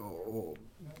hållbarheten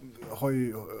och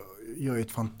gör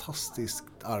ett fantastiskt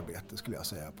arbete, skulle jag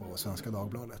säga, på Svenska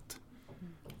Dagbladet.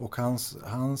 Och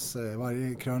hans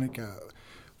varje krönika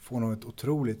får nog ett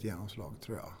otroligt genomslag,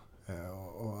 tror jag.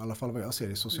 Och i alla fall vad jag ser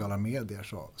i sociala medier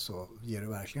så ger det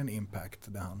verkligen impact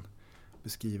där han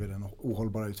beskriver den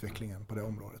ohållbara utvecklingen på det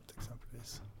området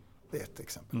exempelvis. Det är ett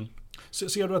exempel.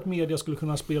 Ser du att media skulle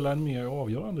kunna spela en mer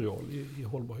avgörande roll i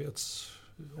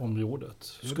hållbarhetsområdet?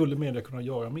 Skulle media kunna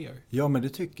göra mer? Ja, men det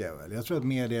tycker jag väl. Jag tror att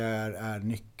media är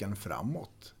nyckeln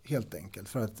framåt, helt enkelt.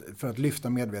 För att lyfta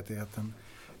medvetenheten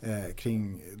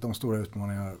kring de stora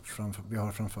utmaningar vi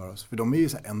har framför oss. För de är ju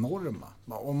så enorma.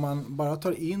 Om man bara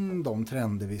tar in de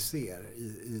trender vi ser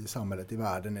i samhället, i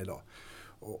världen idag,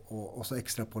 och så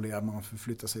extrapolerar man,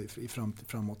 förflyttar sig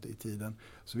framåt i tiden,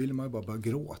 så vill man ju bara börja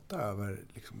gråta över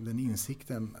liksom, den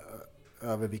insikten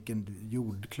över vilken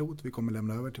jordklot vi kommer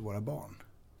lämna över till våra barn.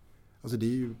 Alltså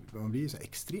man blir ju så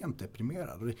extremt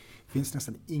deprimerad. Och det finns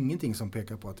nästan ingenting som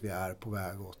pekar på att vi är på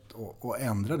väg åt och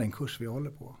ändra den kurs vi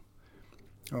håller på.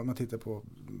 Ja, man tittar på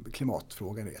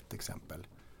klimatfrågan är ett exempel.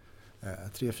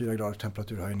 3-4 grader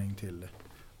temperaturhöjning till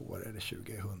år eller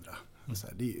 2000. Så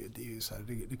här, det är ju så här,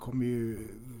 det kommer ju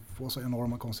få så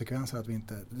enorma konsekvenser att det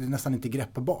är nästan inte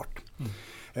greppbart.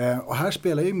 Och här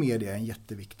spelar ju media en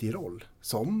jätteviktig roll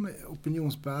som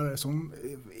opinionsbärare, som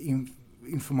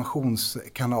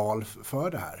informationskanal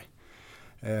för det här.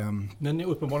 Men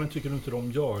uppenbarligen tycker du inte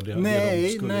de gör det? Nej, det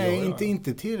de skulle göra.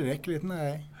 inte tillräckligt,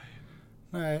 nej.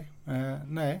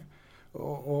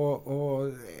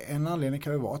 Och en anledning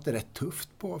kan ju vara att det är rätt tufft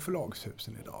på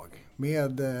förlagshusen idag.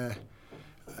 Med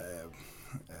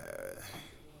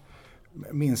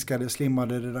minskade,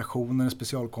 slimmade redaktioner,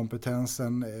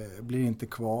 specialkompetensen blir inte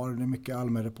kvar. Det är mycket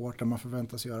allmänreporter, man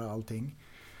förväntas göra allting.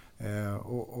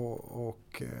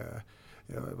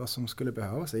 Vad som skulle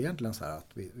behövas är egentligen så här att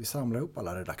vi samlar upp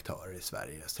alla redaktörer i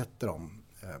Sverige, sätter dem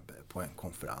på en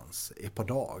konferens ett par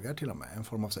dagar till och med, en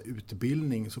form av så här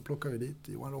utbildning, så plockar vi dit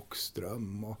Johan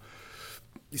Rockström och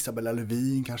Isabella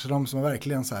Lövin, kanske de som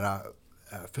verkligen så här,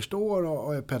 förstår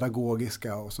och är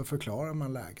pedagogiska, och så förklarar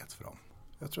man läget för dem.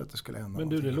 Jag tror att det skulle hända. Men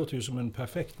du, det låter ju som en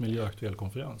perfekt miljöaktuell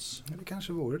konferens. Ja, det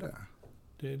kanske vore det.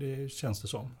 Det känns det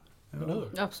som. Ja.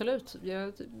 Absolut,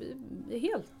 jag är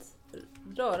helt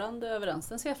rörande överens,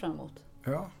 den ser jag fram emot.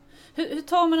 Ja. Hur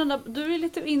tar man den där, du är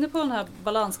lite inne på den här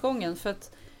balansgången, för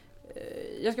att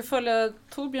jag ska följa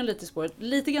Torbjörn lite i spåret.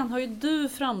 Lite grann har ju du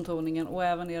framtoningen, och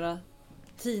även era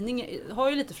tidningar har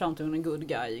ju lite framtoningen good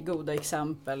guy, goda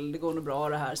exempel, det går nog bra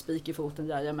det här, spik i foten,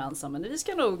 jajamensan, men vi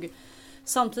ska nog,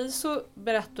 samtidigt så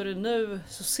berättar du nu,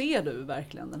 så ser du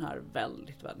verkligen den här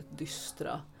väldigt, väldigt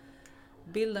dystra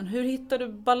bilden. Hur hittar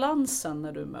du balansen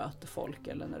när du möter folk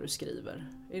eller när du skriver?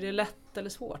 Är det lätt eller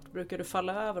svårt? Brukar du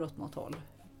falla över åt något håll?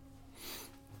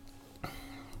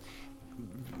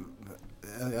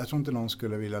 Jag tror inte någon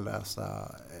skulle vilja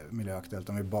läsa Miljöaktuellt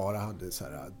om vi bara hade så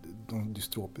här, de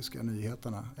dystropiska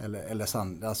nyheterna.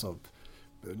 Alltså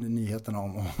nyheterna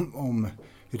om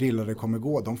hur illa det kommer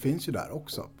gå. De finns ju där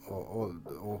också.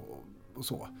 Och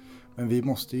så. Men vi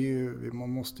måste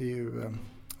ju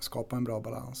skapa en bra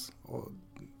balans. Och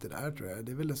det där tror jag,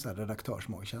 det är väl så här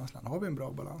redaktörsmagkänslan. Har vi en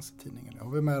bra balans i tidningen?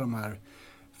 Har vi med de här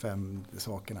 5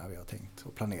 sakerna vi har tänkt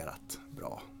och planerat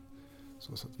bra?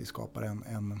 Så att vi skapar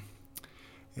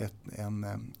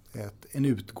en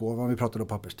utgåva, om vi pratar om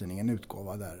papperstidningen, en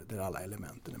utgåva där alla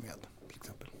elementen är med, till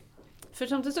exempel. För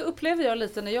samtidigt så upplever jag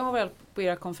lite, när jag har varit på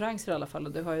era konferenser i alla fall,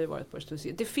 och det har jag ju varit på,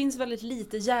 det finns väldigt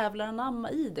lite jävlar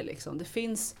anamma i det liksom.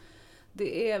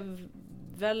 Det är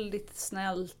väldigt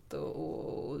snällt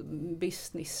och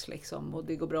business liksom, och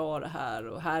det går bra det här,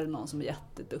 och här är någon som är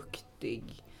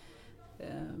jätteduktig.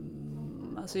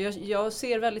 Alltså jag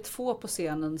ser väldigt få på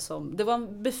scenen som, det var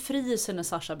en befrielse när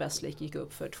Sasha Besslik gick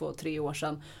upp för 2-3 år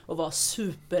sedan och var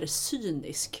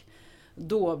supercynisk.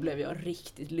 Då blev jag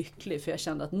riktigt lycklig, för jag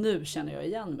kände att nu känner jag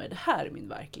igen mig. Det här är min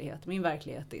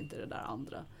verklighet är inte det där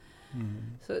andra.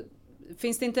 Så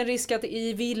finns det inte en risk att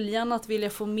i viljan att vilja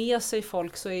få med sig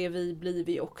folk så blir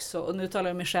vi också, och nu talar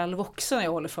jag mig själv också när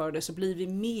jag håller för det, så blir vi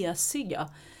mesiga.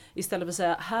 Istället för att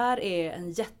säga, här är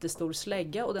en jättestor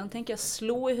slägga och den tänker jag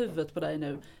slå i huvudet på dig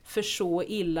nu, för så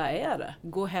illa är det.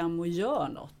 Gå hem och gör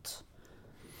något.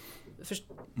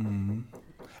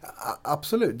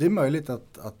 Absolut, det är möjligt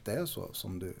att det är så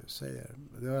som du säger.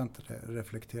 Det har jag inte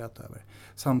reflekterat över.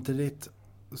 Samtidigt,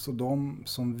 så de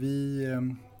som vi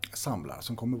samlar,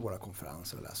 som kommer våra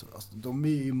konferenser och läser, alltså, de är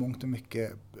ju mångt och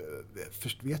mycket,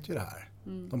 vet ju det här.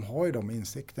 De har ju de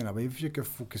insikterna. Vad vi försöker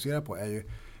fokusera på är ju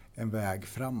en väg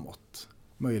framåt,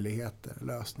 möjligheter,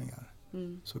 lösningar.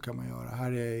 Så kan man göra.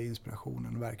 Här är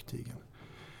inspirationen, verktygen.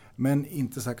 Men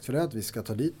inte sagt för det att vi ska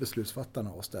ta dit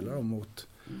beslutsfattarna och ställa dem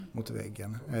mot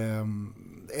väggen.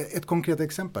 Ett konkret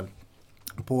exempel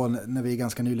på när vi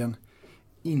ganska nyligen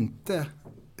inte,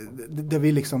 där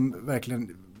vi liksom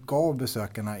verkligen gav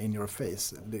besökarna in your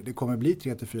face. Det kommer bli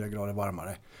 3-4 grader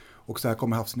varmare. Och så här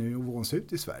kommer havsnivån se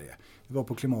ut i Sverige. Det var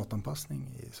på klimatanpassning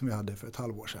som vi hade för ett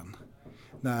halvår sedan.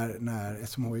 När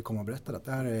SMHI kom och berättade att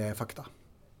det här är fakta.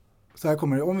 Så här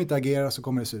kommer det, om vi inte agerar så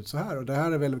kommer det se ut så här. Och det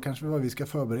här är väl kanske vad vi ska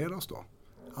förbereda oss då.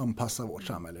 Anpassa vårt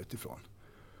samhälle utifrån.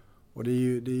 Och det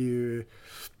är ju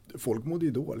folk mådde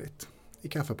ju dåligt i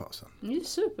kaffepausen. Det är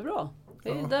superbra. Det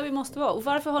är där vi måste vara. Och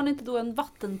varför har ni inte då en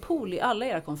vattenpool i alla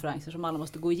era konferenser som alla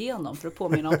måste gå igenom för att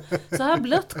påminna om? Så här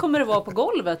blött kommer det vara på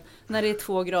golvet när det är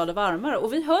 2 grader varmare.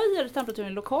 Och vi höjer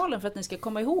temperaturen i lokalen för att ni ska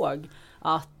komma ihåg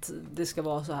att det ska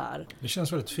vara så här. Det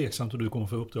känns väldigt tveksamt att du kommer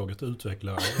få uppdraget att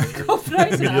utveckla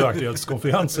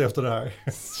miljöaktuellskonferenser efter det här.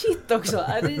 Shit också,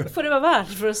 det får det vara värt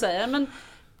för att säga. Men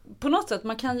på något sätt,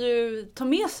 man kan ju ta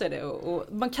med sig det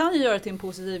och man kan ju göra det till en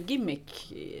positiv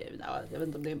gimmick. Jag vet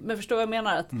inte om det, men förstår vad jag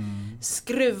menar? Att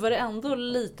skruva det ändå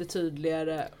lite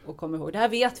tydligare och komma ihåg. Det här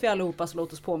vet vi allihopa, så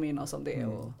låt oss påminna oss om det.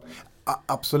 Och...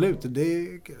 Absolut, det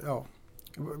är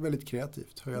väldigt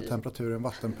kreativt. Höja temperaturen,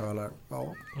 vattenpölar.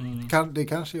 Ja, det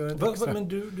kanske gör ett extra. Men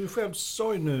du själv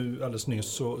sa ju nu alldeles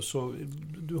nyss, så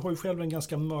du har ju själv en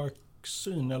ganska mörk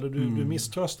syn, eller du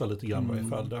misströstar lite grann i varje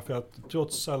fall. Därför att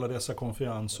trots alla dessa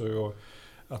konferenser och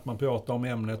att man pratar om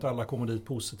ämnet, alla kommer dit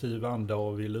positiv anda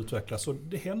och vill utvecklas. Så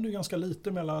det händer ju ganska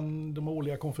lite mellan de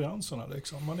årliga konferenserna.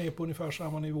 Liksom. Man är på ungefär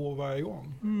samma nivå varje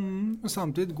gång. Men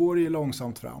samtidigt går det ju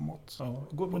långsamt framåt. Ja,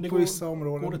 men på vissa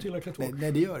områden. Går det tillräckligt fort?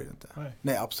 Nej, det gör det ju inte.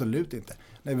 Nej, absolut inte.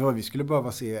 Nej, vad vi skulle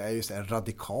behöva se är just en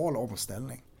radikal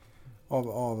omställning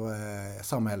av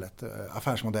samhället,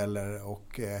 affärsmodeller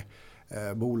och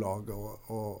bolag.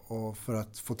 Och för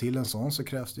att få till en sån så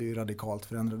krävs det ju radikalt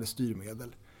förändrade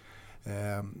styrmedel.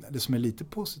 Det som är lite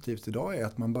positivt idag är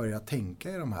att man börjar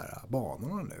tänka i de här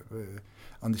banorna nu.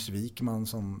 Anders Wikman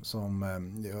som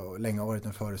länge har varit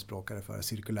en förespråkare för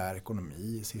cirkulär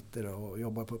ekonomi sitter och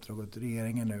jobbar på uppdrag åt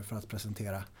regeringen nu för att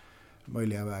presentera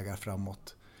möjliga vägar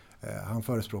framåt. Han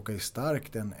förespråkar ju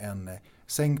starkt en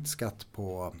sänkt skatt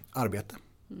på arbete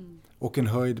och en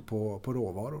höjd på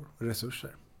råvaror och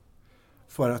resurser.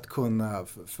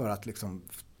 För att liksom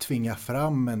tvinga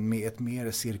fram ett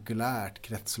mer cirkulärt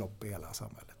kretslopp i hela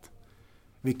samhället.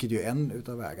 Vilket ju är en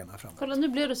utav vägarna framåt. Kolla, nu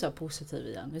blev du så här positiv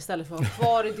igen istället för att vara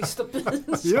kvar i dystopin.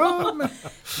 Ja,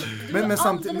 men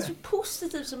samtidigt... alldeles för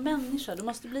positiv som människa. Du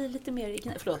måste bli lite mer...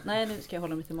 Förlåt, nej, nu ska jag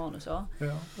hålla mig till manus. Ja,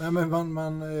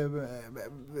 men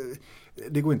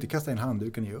det går inte att kasta in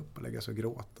handduken, ge upp och lägga sig och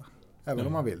gråta. Även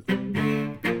om man vill.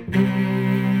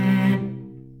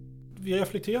 Vi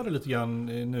reflekterade lite grann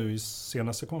nu i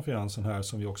senaste konferensen här,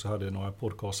 som vi också hade några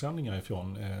podcastsändningar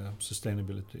ifrån,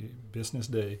 Sustainability Business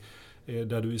Day,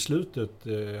 där du i slutet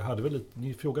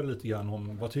ni frågade lite grann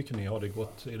om vad tycker ni, har det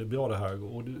gått, är det bra det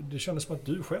här? Och det kändes som att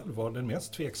du själv var den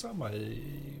mest tveksamma i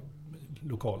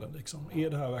lokalen. Liksom. Är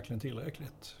det här verkligen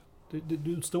tillräckligt?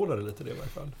 Du utstrålade lite det i varje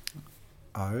fall.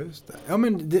 Ja, just det. Ja,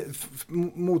 men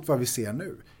mot vad vi ser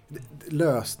nu.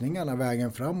 Lösningarna,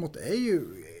 vägen framåt är ju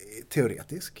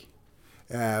teoretisk.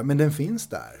 Men den finns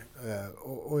där.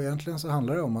 Och egentligen så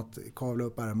handlar det om att kavla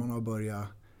upp ärmarna och börja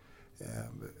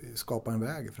skapa en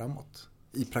väg framåt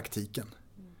i praktiken.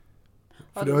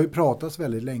 För det har ju pratats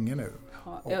väldigt länge nu.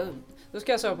 Ja, då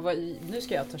ska jag svara på nu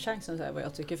ska jag ta chansen och säga vad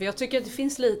jag tycker. För jag tycker att det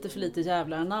finns lite för lite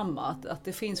jävla anamma. Att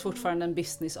det finns fortfarande en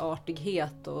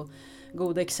businessartighet och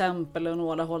goda exempel och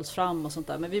några hålls fram och sånt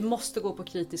där. Men vi måste gå på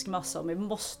kritisk massa och vi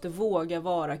måste våga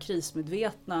vara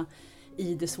krismedvetna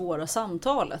i det svåra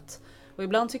samtalet. Och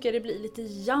ibland tycker jag det blir lite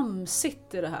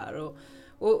jamsigt i det här.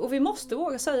 Och vi måste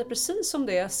våga säga precis som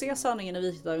det är. Se sanningen i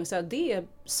vitögat och säga det är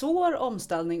svår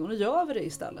omställning och nu gör vi det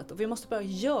istället. Och vi måste börja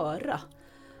göra.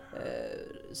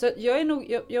 Så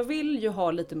jag vill ju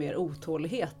ha lite mer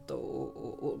otålighet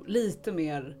och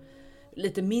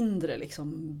lite mindre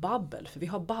liksom babbel. För vi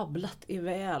har babblat i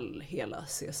väl hela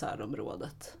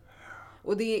CSR-området.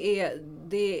 Och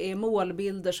det är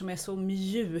målbilder som är så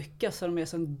mjuka så de är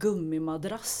som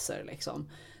gummimadrasser liksom,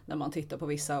 när man tittar på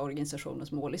vissa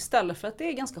organisationers mål. Istället för att det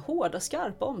är ganska hårda,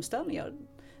 skarpa omställningar.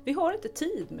 Vi har inte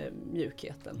tid med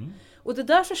mjukheten. Och det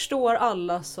där förstår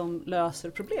alla som löser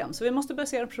problem. Så vi måste börja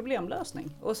se en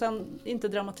problemlösning. Och sen inte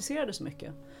dramatisera det så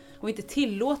mycket. Och inte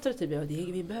tillåta det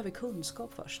till vi behöver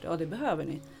kunskap först. Ja, det behöver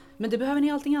ni. Men det behöver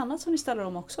ni allting annat som ni ställer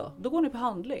om också. Då går ni på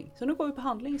handling. Så nu går vi på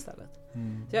handling istället.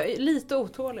 Så jag är lite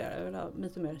otåligare. Jag vill ha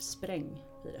lite mer spräng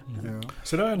i det. Ja.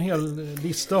 Så det är en hel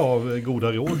lista av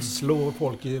goda råd. Slå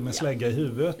folk med slägga i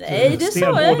huvudet. Nej, det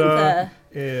sa jag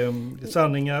inte.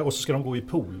 Sanningar, och så ska de gå i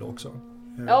pool också.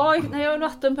 Ja, när jag har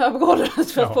vatten på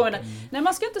golvet för att påminna. Nej,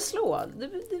 man ska inte slå. Det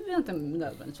är inte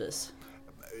nödvändigtvis.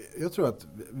 Jag tror att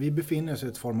vi befinner oss i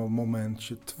ett form av moment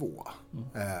 22.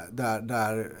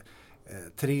 Där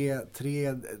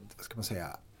tre vad ska man säga,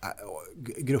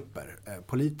 grupper,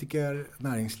 politiker,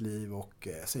 näringsliv och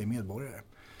medborgare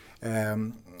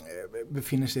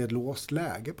befinner sig i ett låst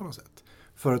läge på något sätt.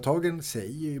 Företagen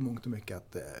säger ju mångt och mycket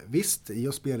att visst, i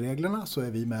oss spelreglerna så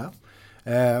är vi med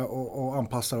och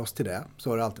anpassar oss till det. Så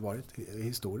har det alltid varit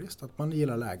historiskt, att man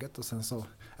gillar läget och sen så,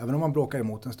 även om man bråkar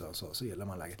emot en stund så gillar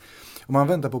man läget. Och man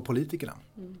väntar på politikerna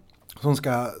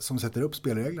som sätter upp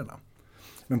spelreglerna.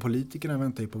 Men politikerna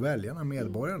väntar ju på väljarna,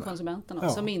 medborgarna. Konsumenterna,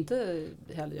 som inte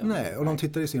heller gör. Nej, och de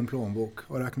tittar i sin plånbok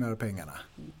och räknar pengarna.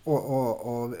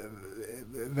 Och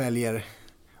väljer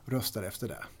och röstar efter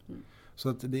det. Så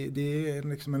att det är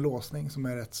liksom en låsning som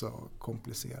är rätt så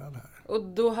komplicerad här. Och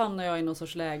då hamnar jag i någon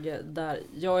sorts läge där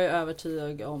jag är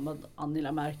övertygad om att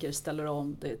Angela Merkel ställer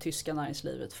om det tyska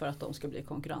näringslivet för att de ska bli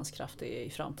konkurrenskraftiga i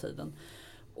framtiden.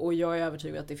 Och jag är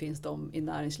övertygad att det finns de i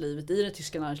näringslivet, i det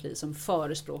tyska näringslivet, som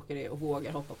förespråkar det och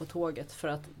vågar hoppa på tåget. För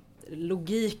att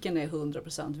logiken är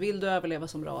 100%. Vill du överleva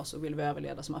som ras och vill vi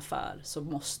överleva som affär så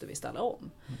måste vi ställa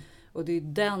om. Och det är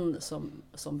den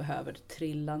som behöver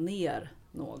trilla ner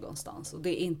någonstans. Och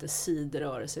det är inte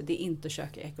sidrörelse, det är inte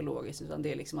köka ekologiskt, utan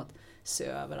det är liksom att se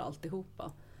över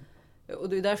alltihopa. Och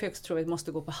det är därför jag också tror att vi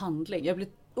måste gå på handling. Jag blir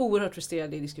oerhört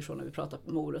frustrerad i diskussioner när vi pratar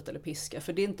morot eller piska.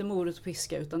 För det är inte morot och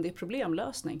piska utan det är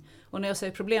problemlösning. Och när jag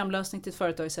säger problemlösning till ett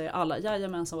företag säger alla,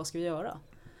 jajamensan, vad ska vi göra?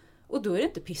 Och då är det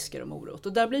inte piskor och morot.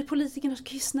 Och där blir politikerna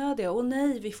kissnödiga. Och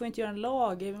nej, vi får inte göra en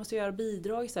lag, vi måste göra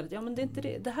bidrag istället. Ja, men det är inte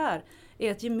det. Det här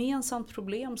är ett gemensamt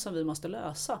problem som vi måste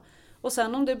lösa. Och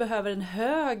sen om det behöver en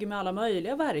hög med alla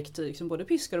möjliga verktyg, som både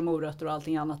piskor och morötter och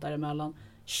allting annat däremellan,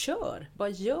 kör, bara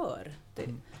gör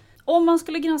det. Om man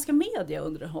skulle granska media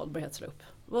under en hållbarhetsloop,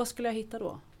 vad skulle jag hitta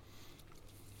då?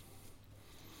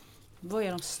 Vad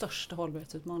är de största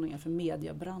hållbarhetsutmaningarna för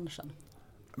mediebranschen?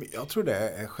 Jag tror det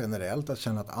är generellt att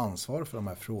känna ett ansvar för de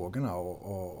här frågorna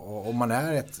och om man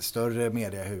är ett större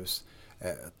mediehus,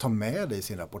 ta med det i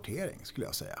sin rapportering skulle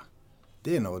jag säga.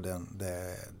 Det är nog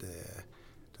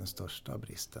den största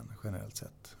bristen generellt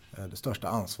sett. Det största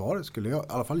ansvaret skulle i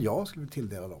alla fall jag skulle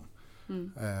tilldela dem.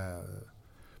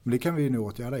 Men det kan vi ju nu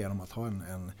åtgärda genom att ha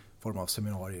en form av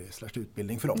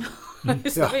seminarier/utbildning för dem.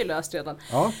 Just det, var ju löst redan.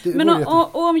 Ja, men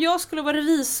om jag skulle vara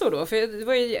revisor då, för det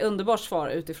var ju ett underbart svar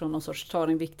utifrån någon sorts ta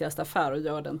din viktigaste affär och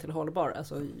gör den till hållbar.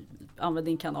 Alltså använd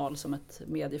din kanal som ett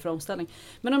medie för omställning.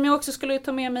 Men om jag också skulle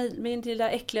ta med mig min lilla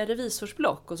äckliga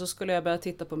revisorsblock och så skulle jag börja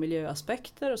titta på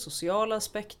miljöaspekter och sociala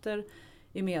aspekter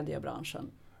i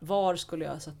mediebranschen. Var skulle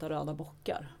jag sätta röda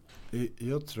bockar?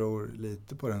 Jag tror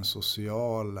lite på den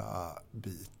sociala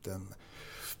biten.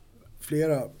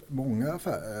 Många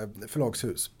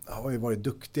förlagshus har ju varit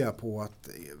duktiga på att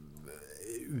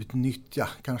utnyttja,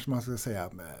 kanske man ska säga,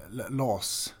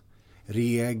 LAS-regler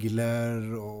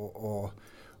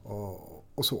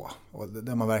och så. Och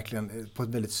där man verkligen på ett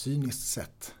väldigt cyniskt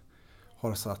sätt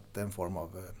har satt en form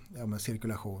av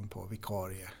cirkulation på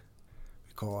vikarier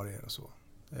och så.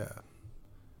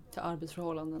 Till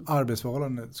arbetsförhållanden.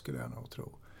 Arbetsförhållanden skulle jag nog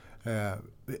tro.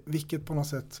 Vilket på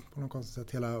något konstigt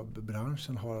sätt hela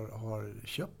branschen har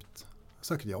köpt.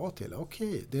 Sagt ja till.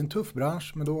 Okej, det är en tuff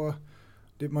bransch men då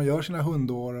man gör sina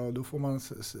hundår och då får man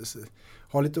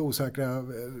ha lite osäkra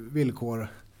villkor.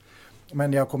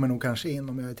 Men jag kommer nog kanske in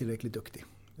om jag är tillräckligt duktig.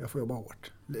 Jag får jobba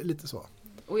hårt. Lite så.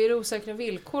 Och är det osäkra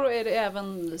villkor och är det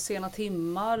även sena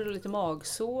timmar och lite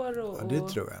magsår? Ja, det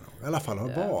tror jag nog. I alla fall har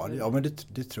barn. Ja, men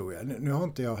det tror jag. Nu har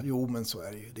inte jag... Jo, men så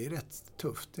är det ju. Det är rätt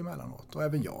tufft emellanåt. Och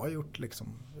även jag har gjort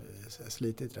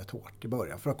slitit rätt hårt i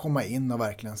början för att komma in och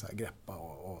verkligen så här greppa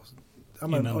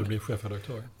innan du blir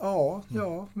chefredaktör? Ja,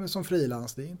 men som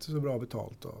frilans, det är inte så bra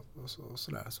betalt och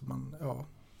sådär. Så man,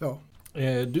 ja.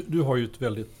 Du har ju ett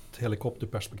väldigt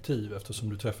helikopterperspektiv eftersom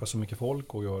du träffar så mycket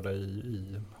folk och gör det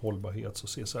i hållbarhets- och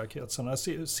CSR-kretsarna.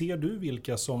 Ser du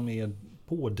vilka som är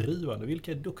pådrivande?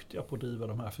 Vilka är duktiga på att driva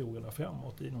de här frågorna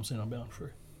framåt inom sina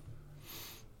branscher?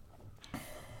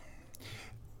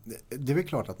 Det är väl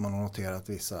klart att man har noterat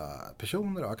vissa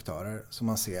personer och aktörer som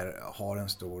man ser har en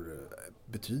stor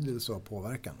betydelse och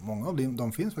påverkan. Många av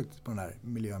dem finns faktiskt på den här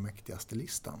miljömäktigaste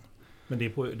listan. Men det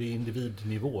är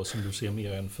individnivå som du ser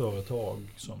mer än företag?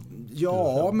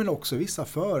 Men också vissa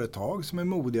företag som är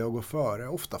modiga och går före.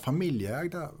 Ofta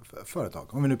familjeägda företag.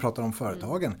 Om vi nu pratar om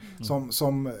företagen.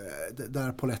 Som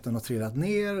där poletten har trillat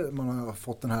ner. Man har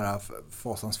fått den här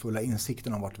fasansfulla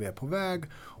insikten om vart vi är på väg.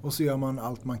 Och så gör man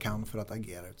allt man kan för att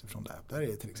agera utifrån det. Där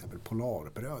är till exempel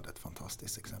Polarbröd ett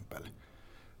fantastiskt exempel.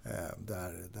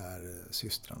 Där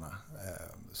systrarna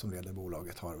som leder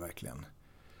bolaget har verkligen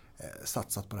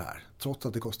satsat på det här. Trots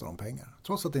att det kostar dem pengar.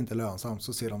 Trots att det inte är lönsamt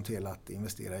så ser de till att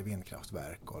investera i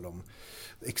vindkraftverk och de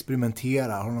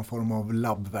experimenterar, har någon form av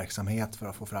labbverksamhet för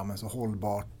att få fram en så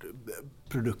hållbart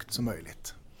produkt som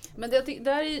möjligt. Men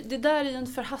det där är en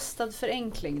förhastad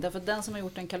förenkling. Därför att den som har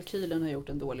gjort den kalkylen har gjort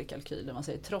en dålig kalkyl. Man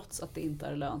säger trots att det inte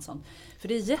är lönsamt. För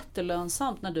det är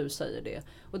jättelönsamt när du säger det.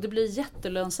 Och det blir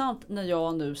jättelönsamt när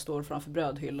jag nu står framför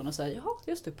brödhyllan och säger ja,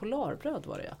 just det, Polarbröd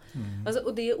var det ja. Alltså,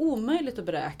 och det är omöjligt att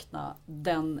beräkna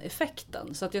den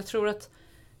effekten. Så att jag tror att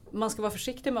man ska vara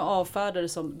försiktig med avfärdare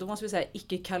som, då måste vi säga,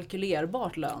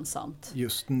 icke-kalkylerbart lönsamt.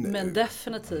 Just nu. Men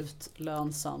definitivt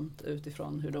lönsamt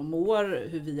utifrån hur de mår,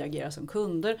 hur vi agerar som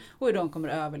kunder och hur de kommer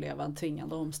att överleva en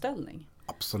tvingande omställning.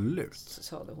 Absolut.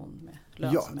 Sade hon med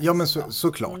lönsamhet. Ja men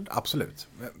såklart, absolut.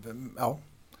 Ja.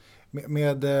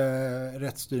 Med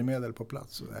rätt styrmedel på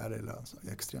plats så är det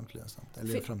extremt lönsamt.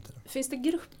 Eller i framtiden. Finns det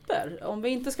grupper? Om vi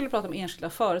inte skulle prata om enskilda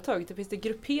företag, finns det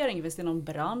gruppering? Finns det någon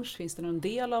bransch? Finns det någon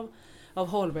del av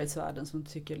hållbarhetsvärlden som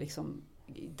tycker liksom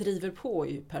driver på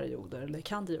i perioder eller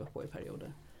kan driva på i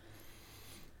perioder?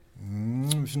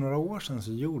 För några år sedan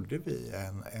så gjorde vi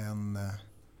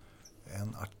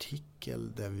en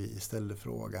artikel där vi ställde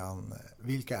frågan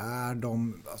vilka är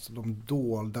de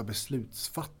dolda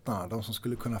beslutsfattarna, de som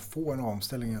skulle kunna få en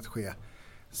omställning att ske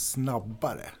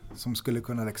snabbare, som skulle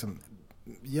kunna liksom,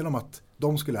 genom att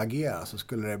de skulle agera så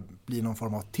skulle det bli någon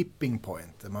form av tipping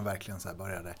point där man verkligen så här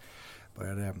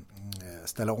började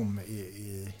ställa om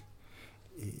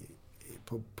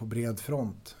på bred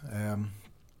front.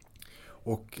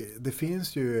 Och det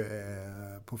finns ju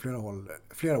på flera håll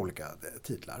flera olika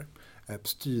titlar.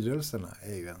 Styrelserna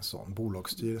är ju en sån.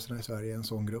 Bolagsstyrelserna i Sverige är en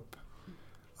sån grupp.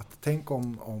 Att tänk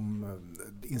om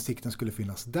insikten skulle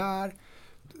finnas där,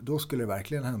 då skulle det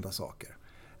verkligen hända saker.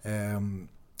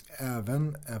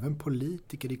 Även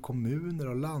politiker i kommuner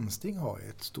och landsting har ju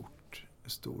ett stort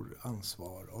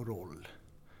ansvar och roll.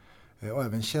 Och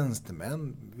även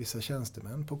vissa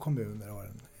tjänstemän på kommuner har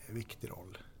en viktig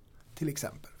roll. Till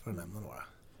exempel, för att nämna några.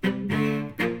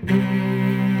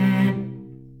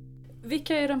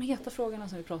 Vilka är de heta frågorna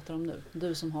som vi pratar om nu?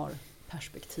 Du som har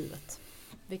perspektivet.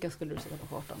 Vilka skulle du sätta på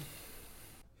kartan?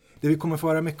 Det vi kommer få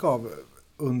höra mycket av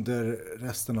under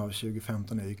resten av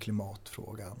 2015 är ju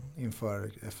klimatfrågan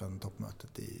inför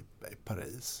FN-toppmötet i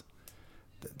Paris.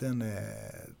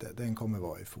 Den kommer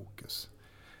vara i fokus.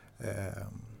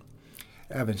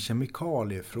 Även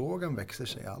kemikaliefrågan växer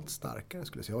sig allt starkare,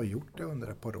 skulle jag säga. Jag har gjort det under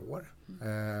ett par år.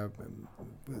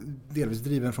 Delvis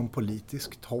driven från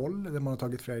politiskt håll där man har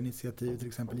tagit flera initiativ, till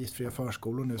exempel giftfria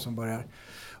förskolor nu som börjar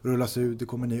rullas ut. Det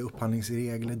kommer nya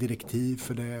upphandlingsregler, direktiv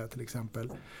för det till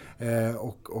exempel.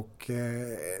 Och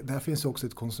där finns också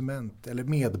ett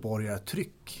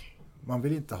medborgartryck. Man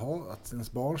vill inte ha att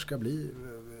ens barn ska bli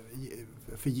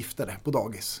förgiftade på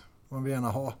dagis. Man vill gärna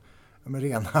ha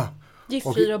rena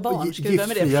giftfria barn, ska vi börja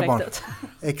med det projektet?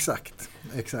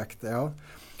 Exakt, ja.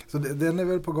 Så den är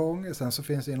väl på gång. Sen så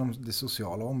finns det inom det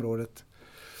sociala området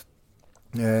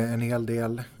en hel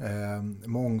del.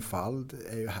 Mångfald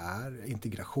är ju här.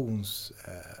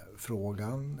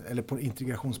 Integrationsfrågan, eller på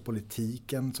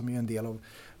integrationspolitiken som är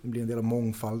blir en del av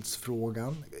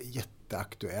mångfaldsfrågan.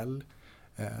 Jätteaktuell.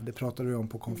 Det pratade vi om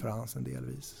på konferensen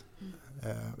delvis.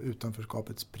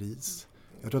 Utanförskapets pris.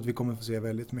 Jag tror att vi kommer få se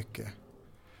väldigt mycket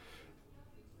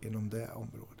inom det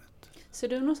området. Ser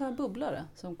du någon sån här bubblare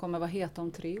som kommer vara heta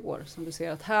om 3 år? Som du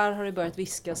ser att här har det börjat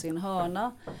viskas i en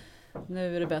hörna.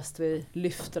 Nu är det bäst vi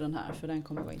lyfter den här för den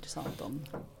kommer vara intressant om.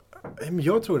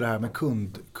 Jag tror det här med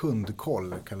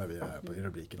kundkoll kallar vi det här i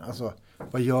rubriken. Alltså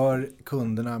vad gör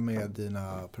kunderna med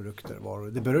dina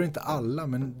produkter? Det berör inte alla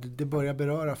men det börjar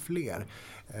beröra fler.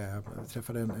 Jag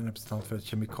träffade en representant för ett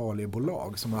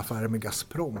kemikaliebolag som har affärer med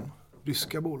Gazprom.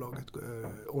 Ryska bolaget,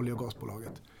 olje- och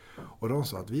gasbolaget. Och de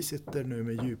sa att vi sitter nu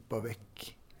med djupa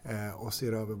veck och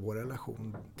ser över vår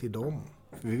relation till dem.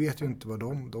 För vi vet ju inte vad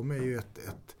de är ju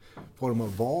ett form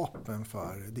av vapen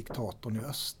för diktatorn i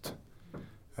öst.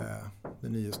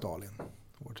 Den nya Stalin,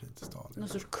 vår tid Stalin. Någon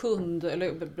sorts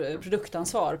eller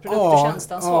produktansvar, produkt- och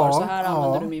tjänstansvar. Så här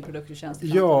använder du min produkt och tjänst.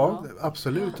 Ja,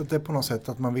 absolut. Att det är på något sätt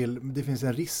att det finns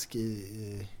en risk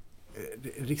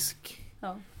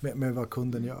med vad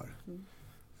kunden gör.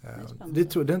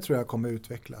 Den tror jag kommer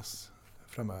utvecklas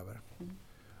framöver.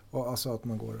 Och alltså att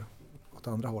man går åt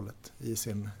andra hållet i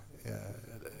sin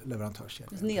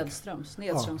leverantörskedja.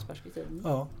 Nedströmsperspektiv.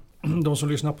 Ja. De som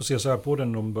lyssnar på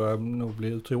CSR-podden de börjar nog bli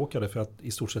uttråkade för att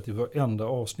i stort sett i varenda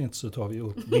avsnitt så tar vi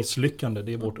upp misslyckande.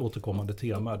 Det är vårt återkommande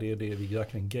tema. Det är det vi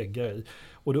verkligen geggar i.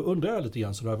 Och då undrar jag lite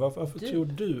grann sådär, varför tror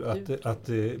du att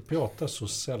det pratas så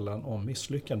sällan om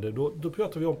misslyckande? Då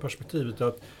pratar vi om perspektivet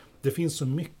att det finns så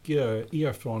mycket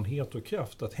erfarenhet och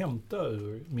kraft att hämta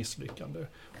ur misslyckande.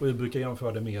 Och jag brukar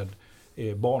jämföra det med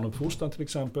barnuppfostran till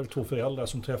exempel. 2 föräldrar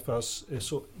som träffas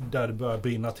där det börjar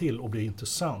brinna till och bli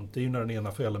intressant. Det är ju när den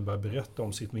ena föräldern börjar berätta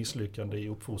om sitt misslyckande i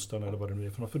uppfostran eller vad det nu är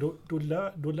för något. För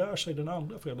då lär sig den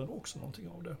andra föräldern också någonting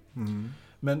av det.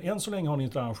 Men än så länge har ni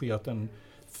inte arrangerat en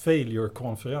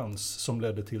failure-konferens som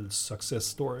ledde till success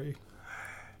story.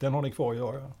 Den har ni kvar att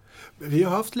göra. Vi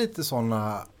har haft lite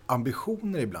sådana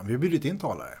ambitioner ibland. Vi har bjudit in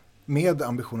talare med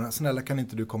ambitionerna. Snälla kan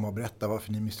inte du komma och berätta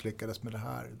varför ni misslyckades med det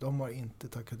här? De har inte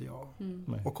tackat ja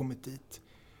och kommit dit.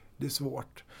 Det är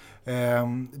svårt.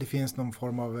 Det finns någon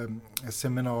form av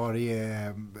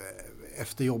seminarie,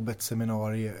 efter jobbet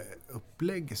seminarie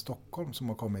upplägg i Stockholm som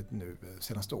har kommit nu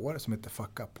senaste året som heter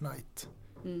Fuck Up Night.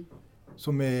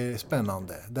 Som är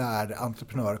spännande, där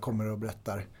entreprenörer kommer och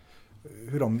berättar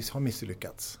hur de har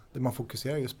misslyckats. Där man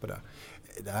fokuserar just på det.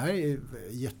 Det här är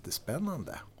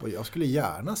jättespännande och jag skulle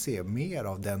gärna se mer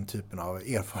av den typen av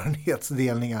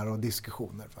erfarenhetsdelningar och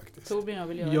diskussioner faktiskt. Torbjörn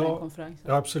vill göra den konferensen.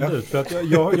 Ja, absolut. För att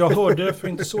jag hörde för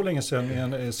inte så länge sedan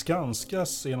en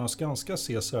av Skanskas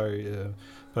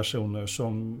CSR-personer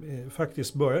som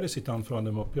faktiskt började sitt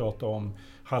anförande med att prata om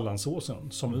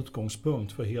Hallandsåsen som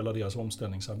utgångspunkt för hela deras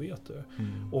omställningsarbete.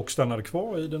 Och stannade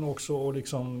kvar i den också och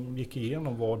liksom gick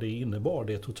igenom vad det innebar,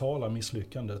 det totala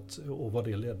misslyckandet och vad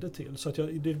det ledde till. Så att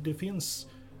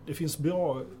det finns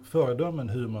bra föredömen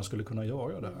hur man skulle kunna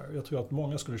göra det här. Jag tror att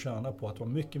många skulle tjäna på att vara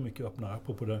mycket, mycket öppnare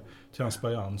på det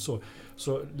transparens.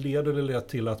 Så leder det lätt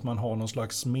till att man har någon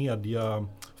slags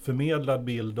mediaförmedlad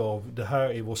bild av det här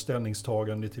är vår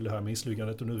ställningstagande till det här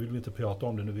misslyckandet och nu vill vi inte prata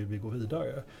om det, nu vill vi gå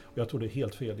vidare. Och jag tror det är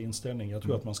helt fel inställning. Jag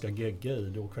tror att man ska gegga i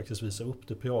det och faktiskt visa upp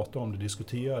det, prata om det,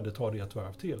 diskutera det, ta det ett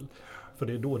varv till. För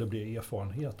det är då det blir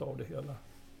erfarenhet av det hela.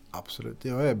 Absolut,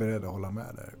 jag är beredd att hålla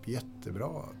med där. Jättebra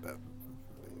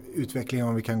utveckling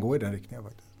om vi kan gå i den riktningen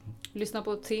faktiskt. Lyssna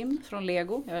på Tim från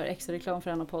Lego. Jag gör extra reklam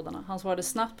för en av poddarna. Han svarade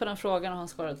snabbt på den frågan och han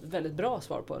svarade ett väldigt bra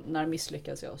svar på när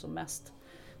misslyckas jag som mest.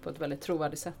 På ett väldigt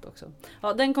trovärdigt sätt också.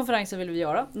 Ja, den konferensen vill vi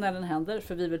göra när den händer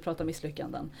för vi vill prata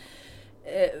misslyckanden.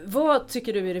 Vad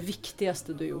tycker du är det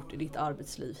viktigaste du gjort i ditt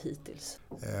arbetsliv hittills?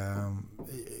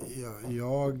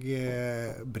 Jag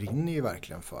brinner ju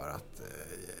verkligen för att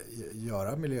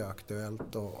göra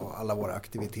miljöaktuellt och alla våra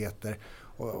aktiviteter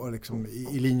och liksom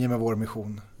i linje med vår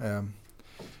mission.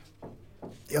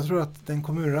 Jag tror att den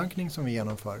kommunrankning som vi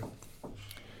genomför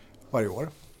varje år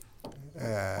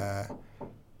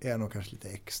är nog kanske lite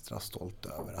extra stolt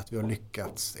över att vi har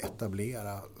lyckats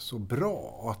etablera så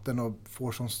bra och att den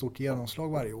får så stort genomslag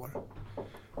varje år.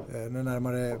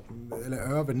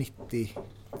 Över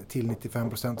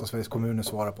 90-95% av Sveriges kommuner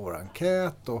svarar på vår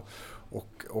enkät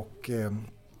och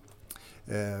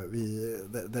vi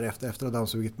därefter efter att ha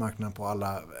dammsugit marknaden på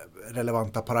alla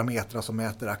relevanta parametrar som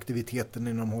mäter aktiviteten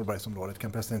inom hållbarhetsområdet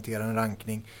kan presentera en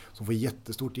rankning som får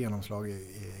jättestort genomslag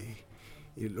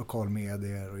i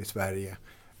lokalmedier och i Sverige.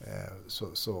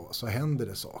 Så händer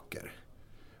det saker.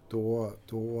 Då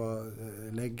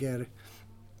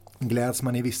gläds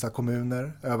man i vissa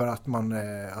kommuner över att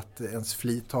ens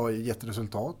flit har gett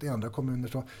resultat. I andra kommuner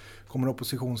så kommer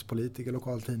oppositionspolitiker,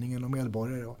 lokaltidningen och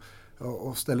medborgare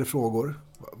och ställer frågor.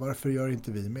 Varför gör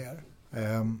inte vi mer?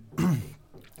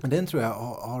 Den tror jag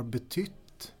har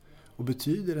betytt och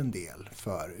betyder en del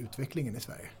för utvecklingen i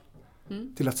Sverige.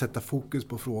 Till att sätta fokus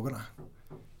på frågorna.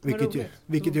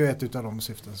 Vilket ju är ett av de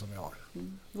syften som vi har.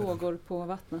 Vågor på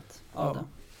vattnet. Ja.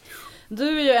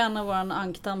 Du är ju en av våra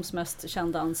Ankdams mest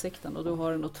kända ansikten och du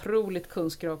har en otroligt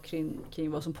kunskap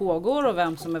kring vad som pågår och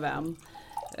vem som är vem.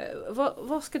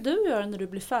 Vad ska du göra när du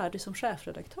blir färdig som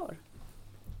chefredaktör?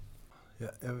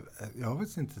 Jag har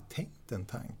faktiskt inte tänkt den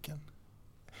tanken.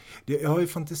 Jag har ju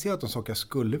fantiserat om saker jag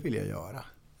skulle vilja göra.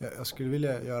 Jag tror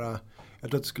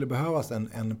att det skulle behövas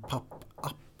en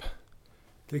pappapp.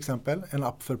 Till exempel en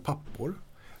app för pappor.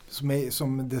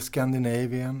 Som The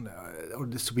Scandinavian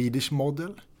och The Swedish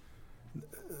Model.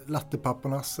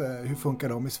 Lattepappornas, hur funkar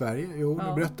de i Sverige? Jo,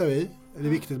 nu berättar vi. Det är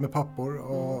viktigt med pappor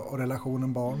och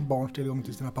relationen barns tillgång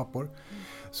till sina pappor.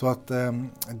 Så att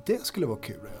det skulle vara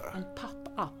kul att göra. En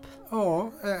pappapp?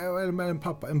 Ja, eller med en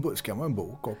pappa. Det ska vara en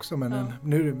bok också, men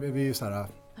nu är vi ju så här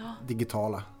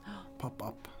digitala.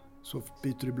 Pappapp. Så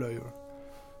byter du blöjor.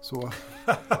 Så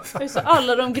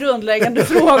alla de grundläggande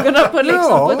frågorna på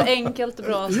ett enkelt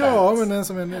bra sätt. Ja, men den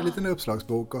som en liten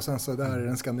uppslagsbok och sen så där är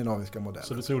den skandinaviska modellen.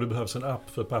 Så du tror det behövs en app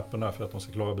för papporna för att de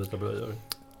ska klara att byta blöjor?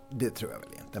 Det tror jag väl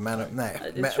inte, men nej.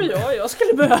 Tror jag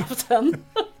skulle behöva den.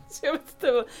 Så jag vet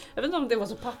inte om det var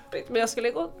så pappigt, men jag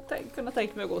skulle kunna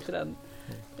tänka mig att gå till den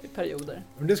i perioder.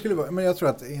 Men jag tror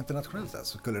att internationellt sett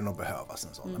så skulle det nog behövas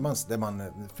en sån.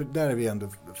 För där är vi ändå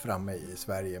framme i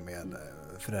Sverige med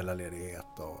föräldraledighet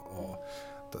och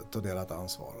ta delat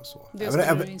ansvar och så. Det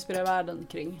skulle du inspirera världen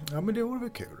kring. Ja, men det vore väl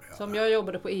kul. Ja. Som jag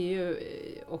jobbade på EU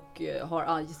och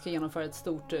ska genomföra ett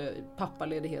stort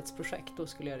pappaledighetsprojekt, då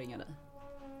skulle jag ringa dig.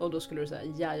 Och då skulle du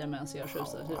säga, jajamän, så jag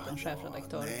skjutsar typ en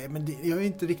chefredaktör. Nej, men jag är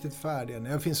inte riktigt färdig än.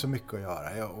 Det finns så mycket att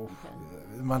göra.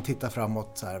 Man tittar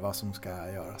framåt så här, vad som ska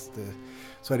göras.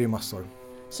 Så är det ju massor.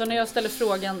 Så när jag ställer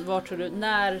frågan, vad tror du,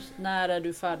 när är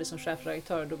du färdig som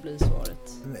chefredaktör, då blir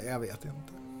svaret? Nej, jag vet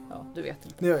inte. Ja, du vet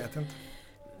inte. Jag vet inte.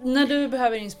 När du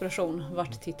behöver inspiration,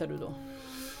 vart tittar du då?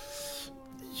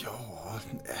 Ja,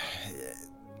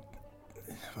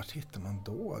 vart hittar man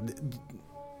då?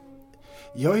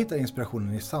 Jag hittar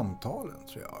inspirationen i samtalen,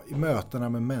 tror jag. I mötena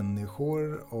med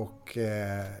människor och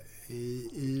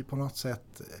i på något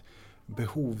sätt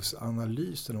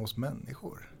behovsanalysen hos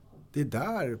människor. Det är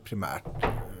där primärt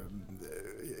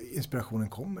inspirationen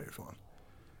kommer ifrån.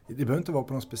 Det behöver inte vara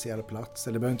på någon speciell plats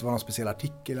eller det behöver inte vara någon speciell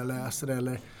artikel jag läser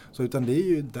eller så, utan det är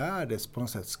ju där det på något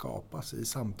sätt skapas i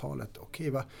samtalet.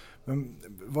 Okej,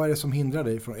 vad är det som hindrar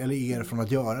dig från, eller er från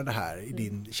att göra det här i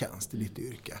din tjänst, i ditt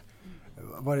yrke?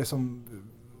 Vad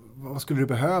skulle du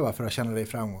behöva för att känna dig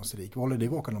framgångsrik? Vad håller dig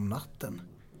vaken om natten?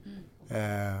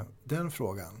 Den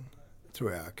frågan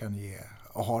tror jag kan ge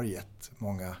och har gett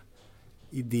många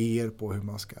idéer på hur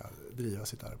man ska driva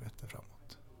sitt arbete framåt.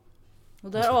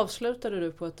 Och där avslutade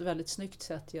du på ett väldigt snyggt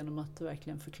sätt genom att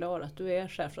verkligen förklara att du är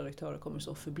chefredaktör och kommer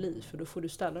så förbli. För då får du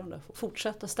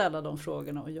fortsätta ställa de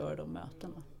frågorna och göra de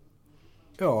mötena.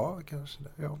 Ja, kanske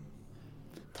det. Ja.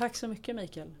 Tack så mycket,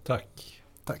 Mikael. Tack.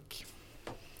 Tack.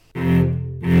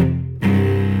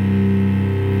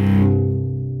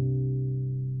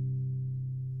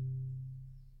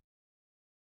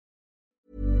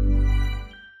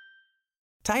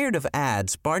 Tired of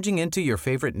ads barging into your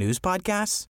favorite news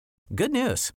podcasts? Good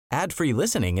news. Ad-free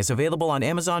listening is available on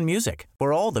Amazon Music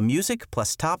for all the music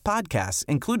plus top podcasts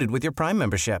included with your Prime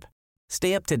membership.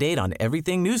 Stay up to date on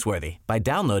everything newsworthy by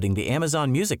downloading the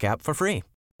Amazon Music app for free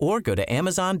or go to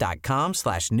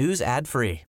amazon.com/news ad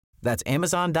free. That's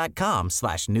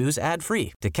amazon.com/news ad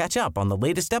free to catch up on the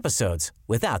latest episodes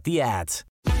without the ads.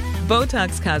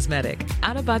 Botox Cosmetic,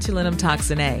 out of botulinum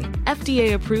toxin A,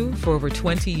 FDA approved for over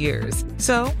 20 years.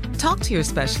 So, talk to your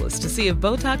specialist to see if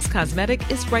Botox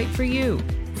Cosmetic is right for you.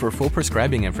 For full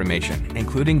prescribing information,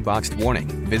 including boxed warning,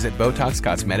 visit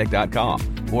BotoxCosmetic.com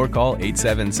or call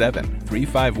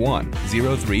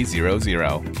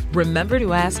 877-351-0300. Remember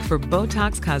to ask for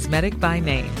Botox Cosmetic by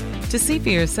name. To see for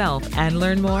yourself and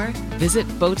learn more, visit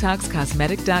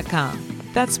BotoxCosmetic.com.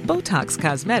 That's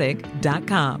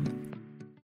BotoxCosmetic.com.